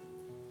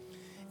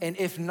 And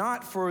if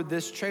not for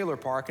this trailer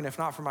park, and if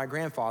not for my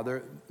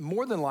grandfather,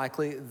 more than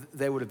likely,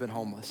 they would have been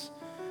homeless.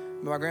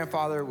 My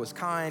grandfather was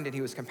kind, and he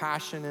was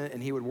compassionate,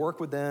 and he would work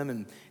with them,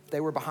 and if they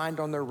were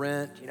behind on their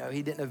rent,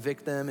 he didn't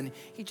evict them, and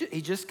he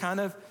just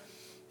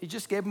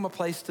gave them a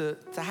place to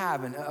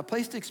have, and a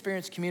place to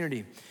experience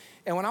community.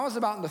 And when I was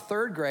about in the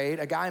third grade,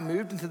 a guy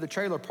moved into the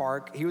trailer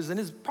park. He was in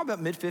his probably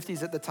about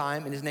mid-50s at the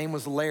time, and his name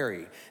was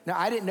Larry. Now,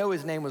 I didn't know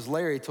his name was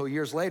Larry till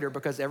years later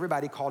because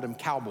everybody called him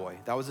Cowboy.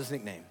 That was his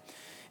nickname.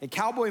 And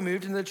Cowboy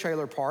moved into the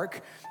trailer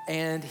park,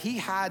 and he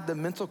had the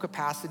mental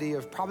capacity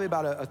of probably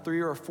about a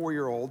 3 or a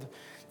 4-year-old.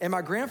 And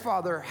my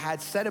grandfather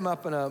had set him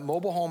up in a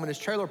mobile home in his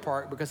trailer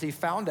park because he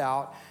found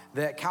out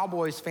that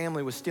Cowboy's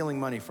family was stealing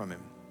money from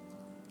him.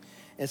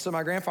 And so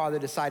my grandfather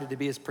decided to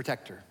be his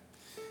protector.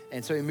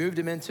 And so he moved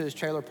him into his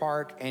trailer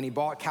park, and he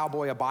bought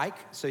Cowboy a bike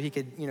so he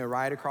could,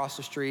 ride across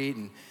the street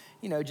and,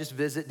 just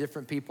visit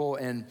different people.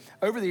 And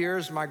over the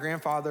years, my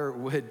grandfather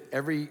would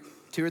every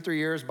 2 or 3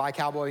 years buy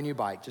Cowboy a new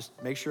bike, just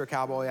make sure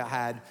Cowboy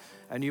had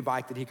a new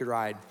bike that he could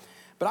ride.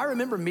 But I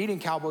remember meeting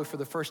Cowboy for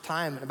the first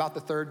time in about the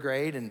third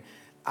grade, and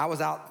I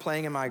was out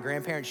playing in my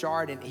grandparents'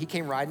 yard, and he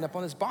came riding up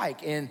on his bike.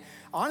 And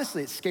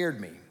honestly, it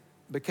scared me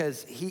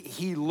because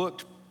he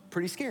looked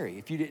pretty scary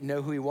if you didn't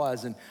know who he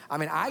was. And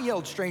I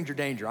yelled stranger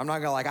danger. I'm not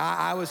gonna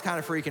I was kind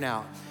of freaking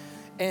out.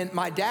 And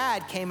my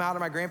dad came out of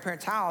my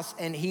grandparents' house,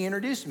 and he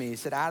introduced me. He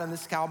said, Adam,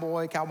 this is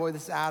Cowboy,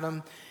 this is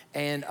Adam.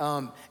 And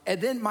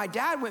then my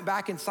dad went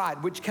back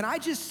inside, which can I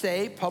just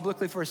say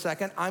publicly for a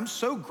second, I'm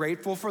so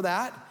grateful for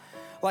that.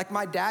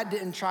 My dad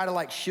didn't try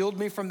to shield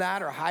me from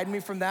that or hide me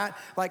from that.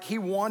 He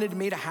wanted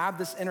me to have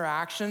this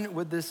interaction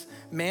with this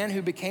man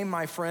who became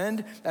my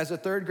friend as a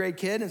third grade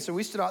kid. And so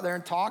we stood out there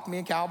and talked, me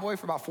and Cowboy,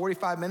 for about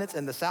 45 minutes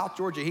in the South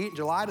Georgia heat in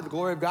July to the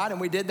glory of God.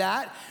 And we did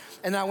that.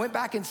 And I went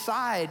back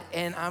inside,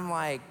 and I'm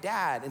like,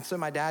 Dad. And so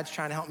my dad's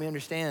trying to help me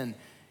understand,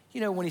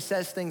 when he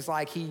says things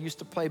like he used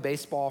to play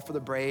baseball for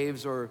the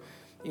Braves, or,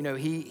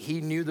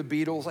 he knew the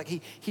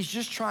Beatles, he's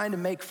just trying to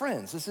make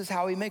friends. This is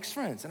how he makes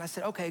friends. And I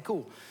said, okay,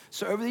 cool.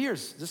 So over the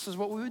years, this is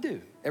what we would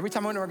do. Every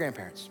time I went to our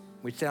grandparents,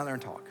 we'd sit down there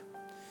and talk.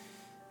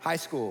 High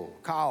school,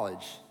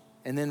 college,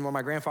 and then when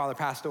my grandfather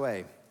passed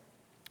away,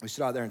 We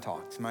stood out there and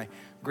talked. My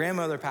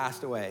grandmother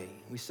passed away.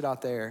 We stood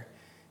out there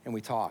and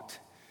we talked.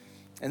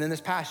 And then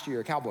this past year,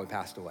 a cowboy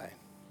passed away.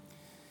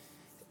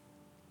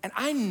 And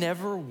I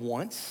never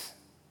once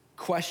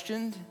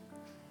questioned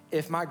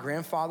if my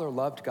grandfather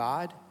loved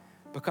God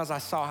because I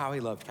saw how he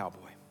loved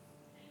Cowboy.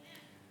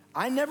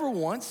 I never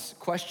once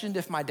questioned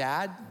if my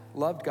dad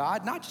loved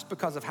God, not just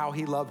because of how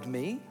he loved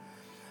me,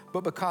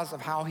 but because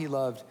of how he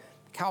loved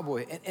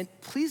Cowboy. And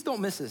please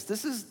don't miss this.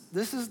 This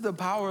is the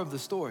power of the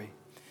story.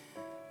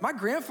 My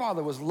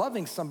grandfather was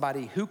loving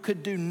somebody who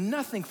could do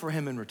nothing for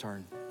him in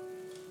return.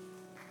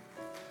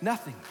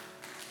 Nothing.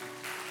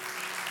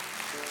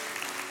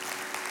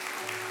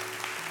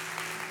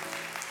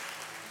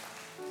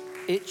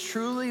 It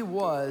truly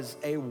was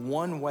a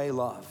one-way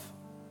love.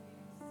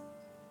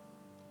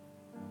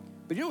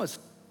 But you know what's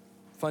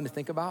fun to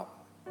think about?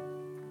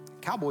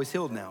 Cowboy's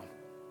healed now.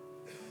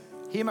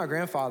 He and my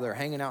grandfather are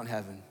hanging out in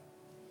heaven.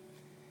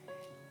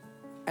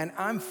 And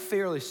I'm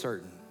fairly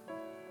certain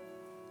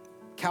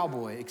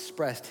Cowboy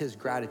expressed his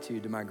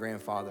gratitude to my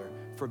grandfather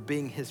for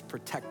being his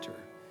protector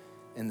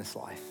in this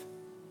life.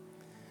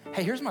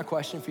 Hey, here's my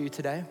question for you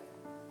today.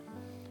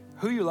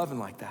 Who are you loving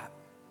like that?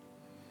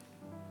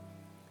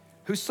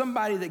 Who's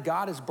somebody that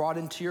God has brought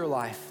into your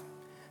life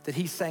that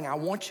he's saying, I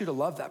want you to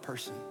love that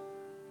person.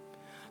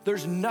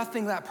 There's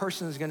nothing that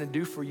person is gonna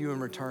do for you in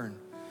return.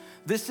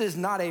 This is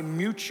not a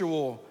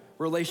mutual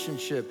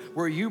relationship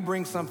where you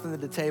bring something to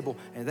the table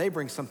and they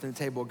bring something to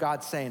the table.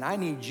 God's saying, I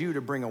need you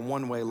to bring a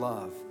one-way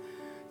love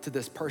to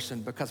this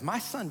person because my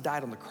son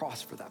died on the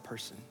cross for that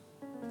person.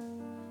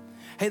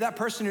 Hey, that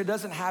person who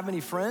doesn't have any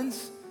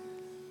friends,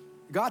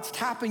 God's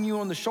tapping you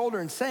on the shoulder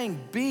and saying,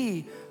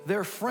 be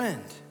their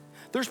friend.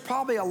 There's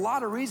probably a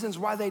lot of reasons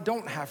why they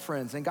don't have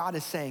friends, and God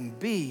is saying,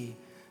 be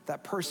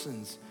that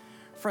person's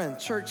friend.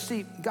 Church,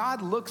 see,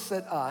 God looks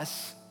at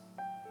us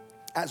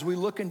as we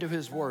look into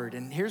his word,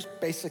 and here's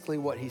basically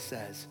what he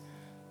says.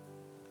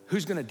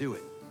 Who's gonna do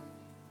it?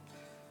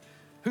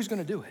 Who's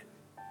gonna do it?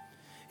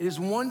 It is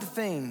one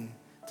thing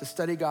to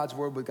study God's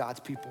word with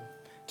God's people,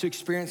 to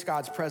experience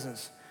God's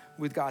presence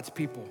with God's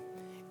people.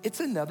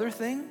 It's another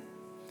thing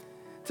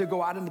to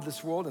go out into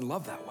this world and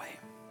love that way.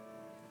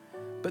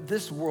 But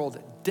this world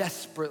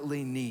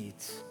desperately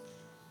needs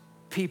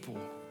people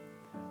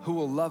who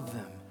will love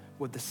them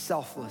with the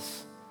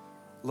selfless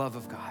love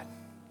of God.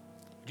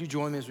 Would you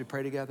join me as we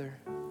pray together?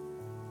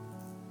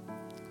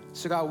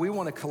 So God, we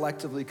want to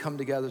collectively come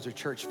together as a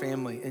church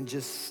family and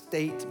just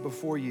state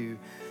before you,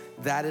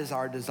 that is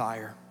our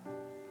desire.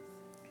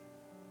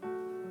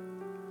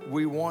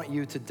 We want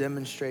you to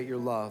demonstrate your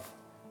love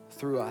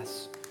through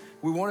us.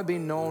 We want to be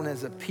known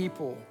as a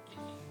people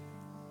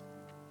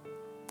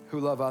who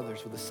love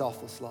others with a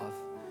selfless love.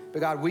 But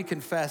God, we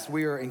confess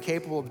we are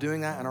incapable of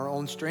doing that in our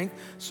own strength,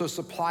 so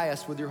supply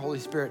us with your Holy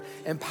Spirit.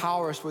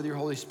 Empower us with your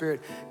Holy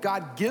Spirit.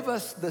 God, give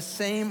us the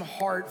same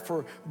heart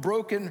for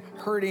broken,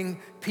 hurting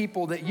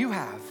people that you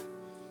have.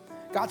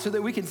 God, so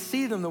that we can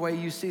see them the way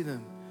you see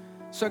them.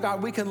 So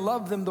God, we can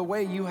love them the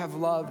way you have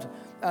loved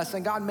us.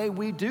 And God, may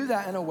we do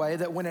that in a way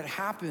that when it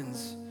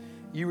happens,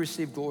 you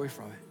receive glory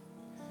from it.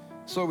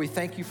 So we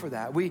thank you for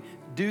that. We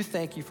do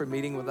thank you for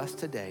meeting with us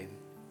today.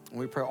 And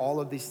we pray all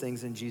of these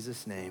things in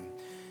Jesus' name.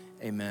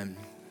 Amen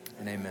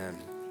and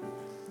amen.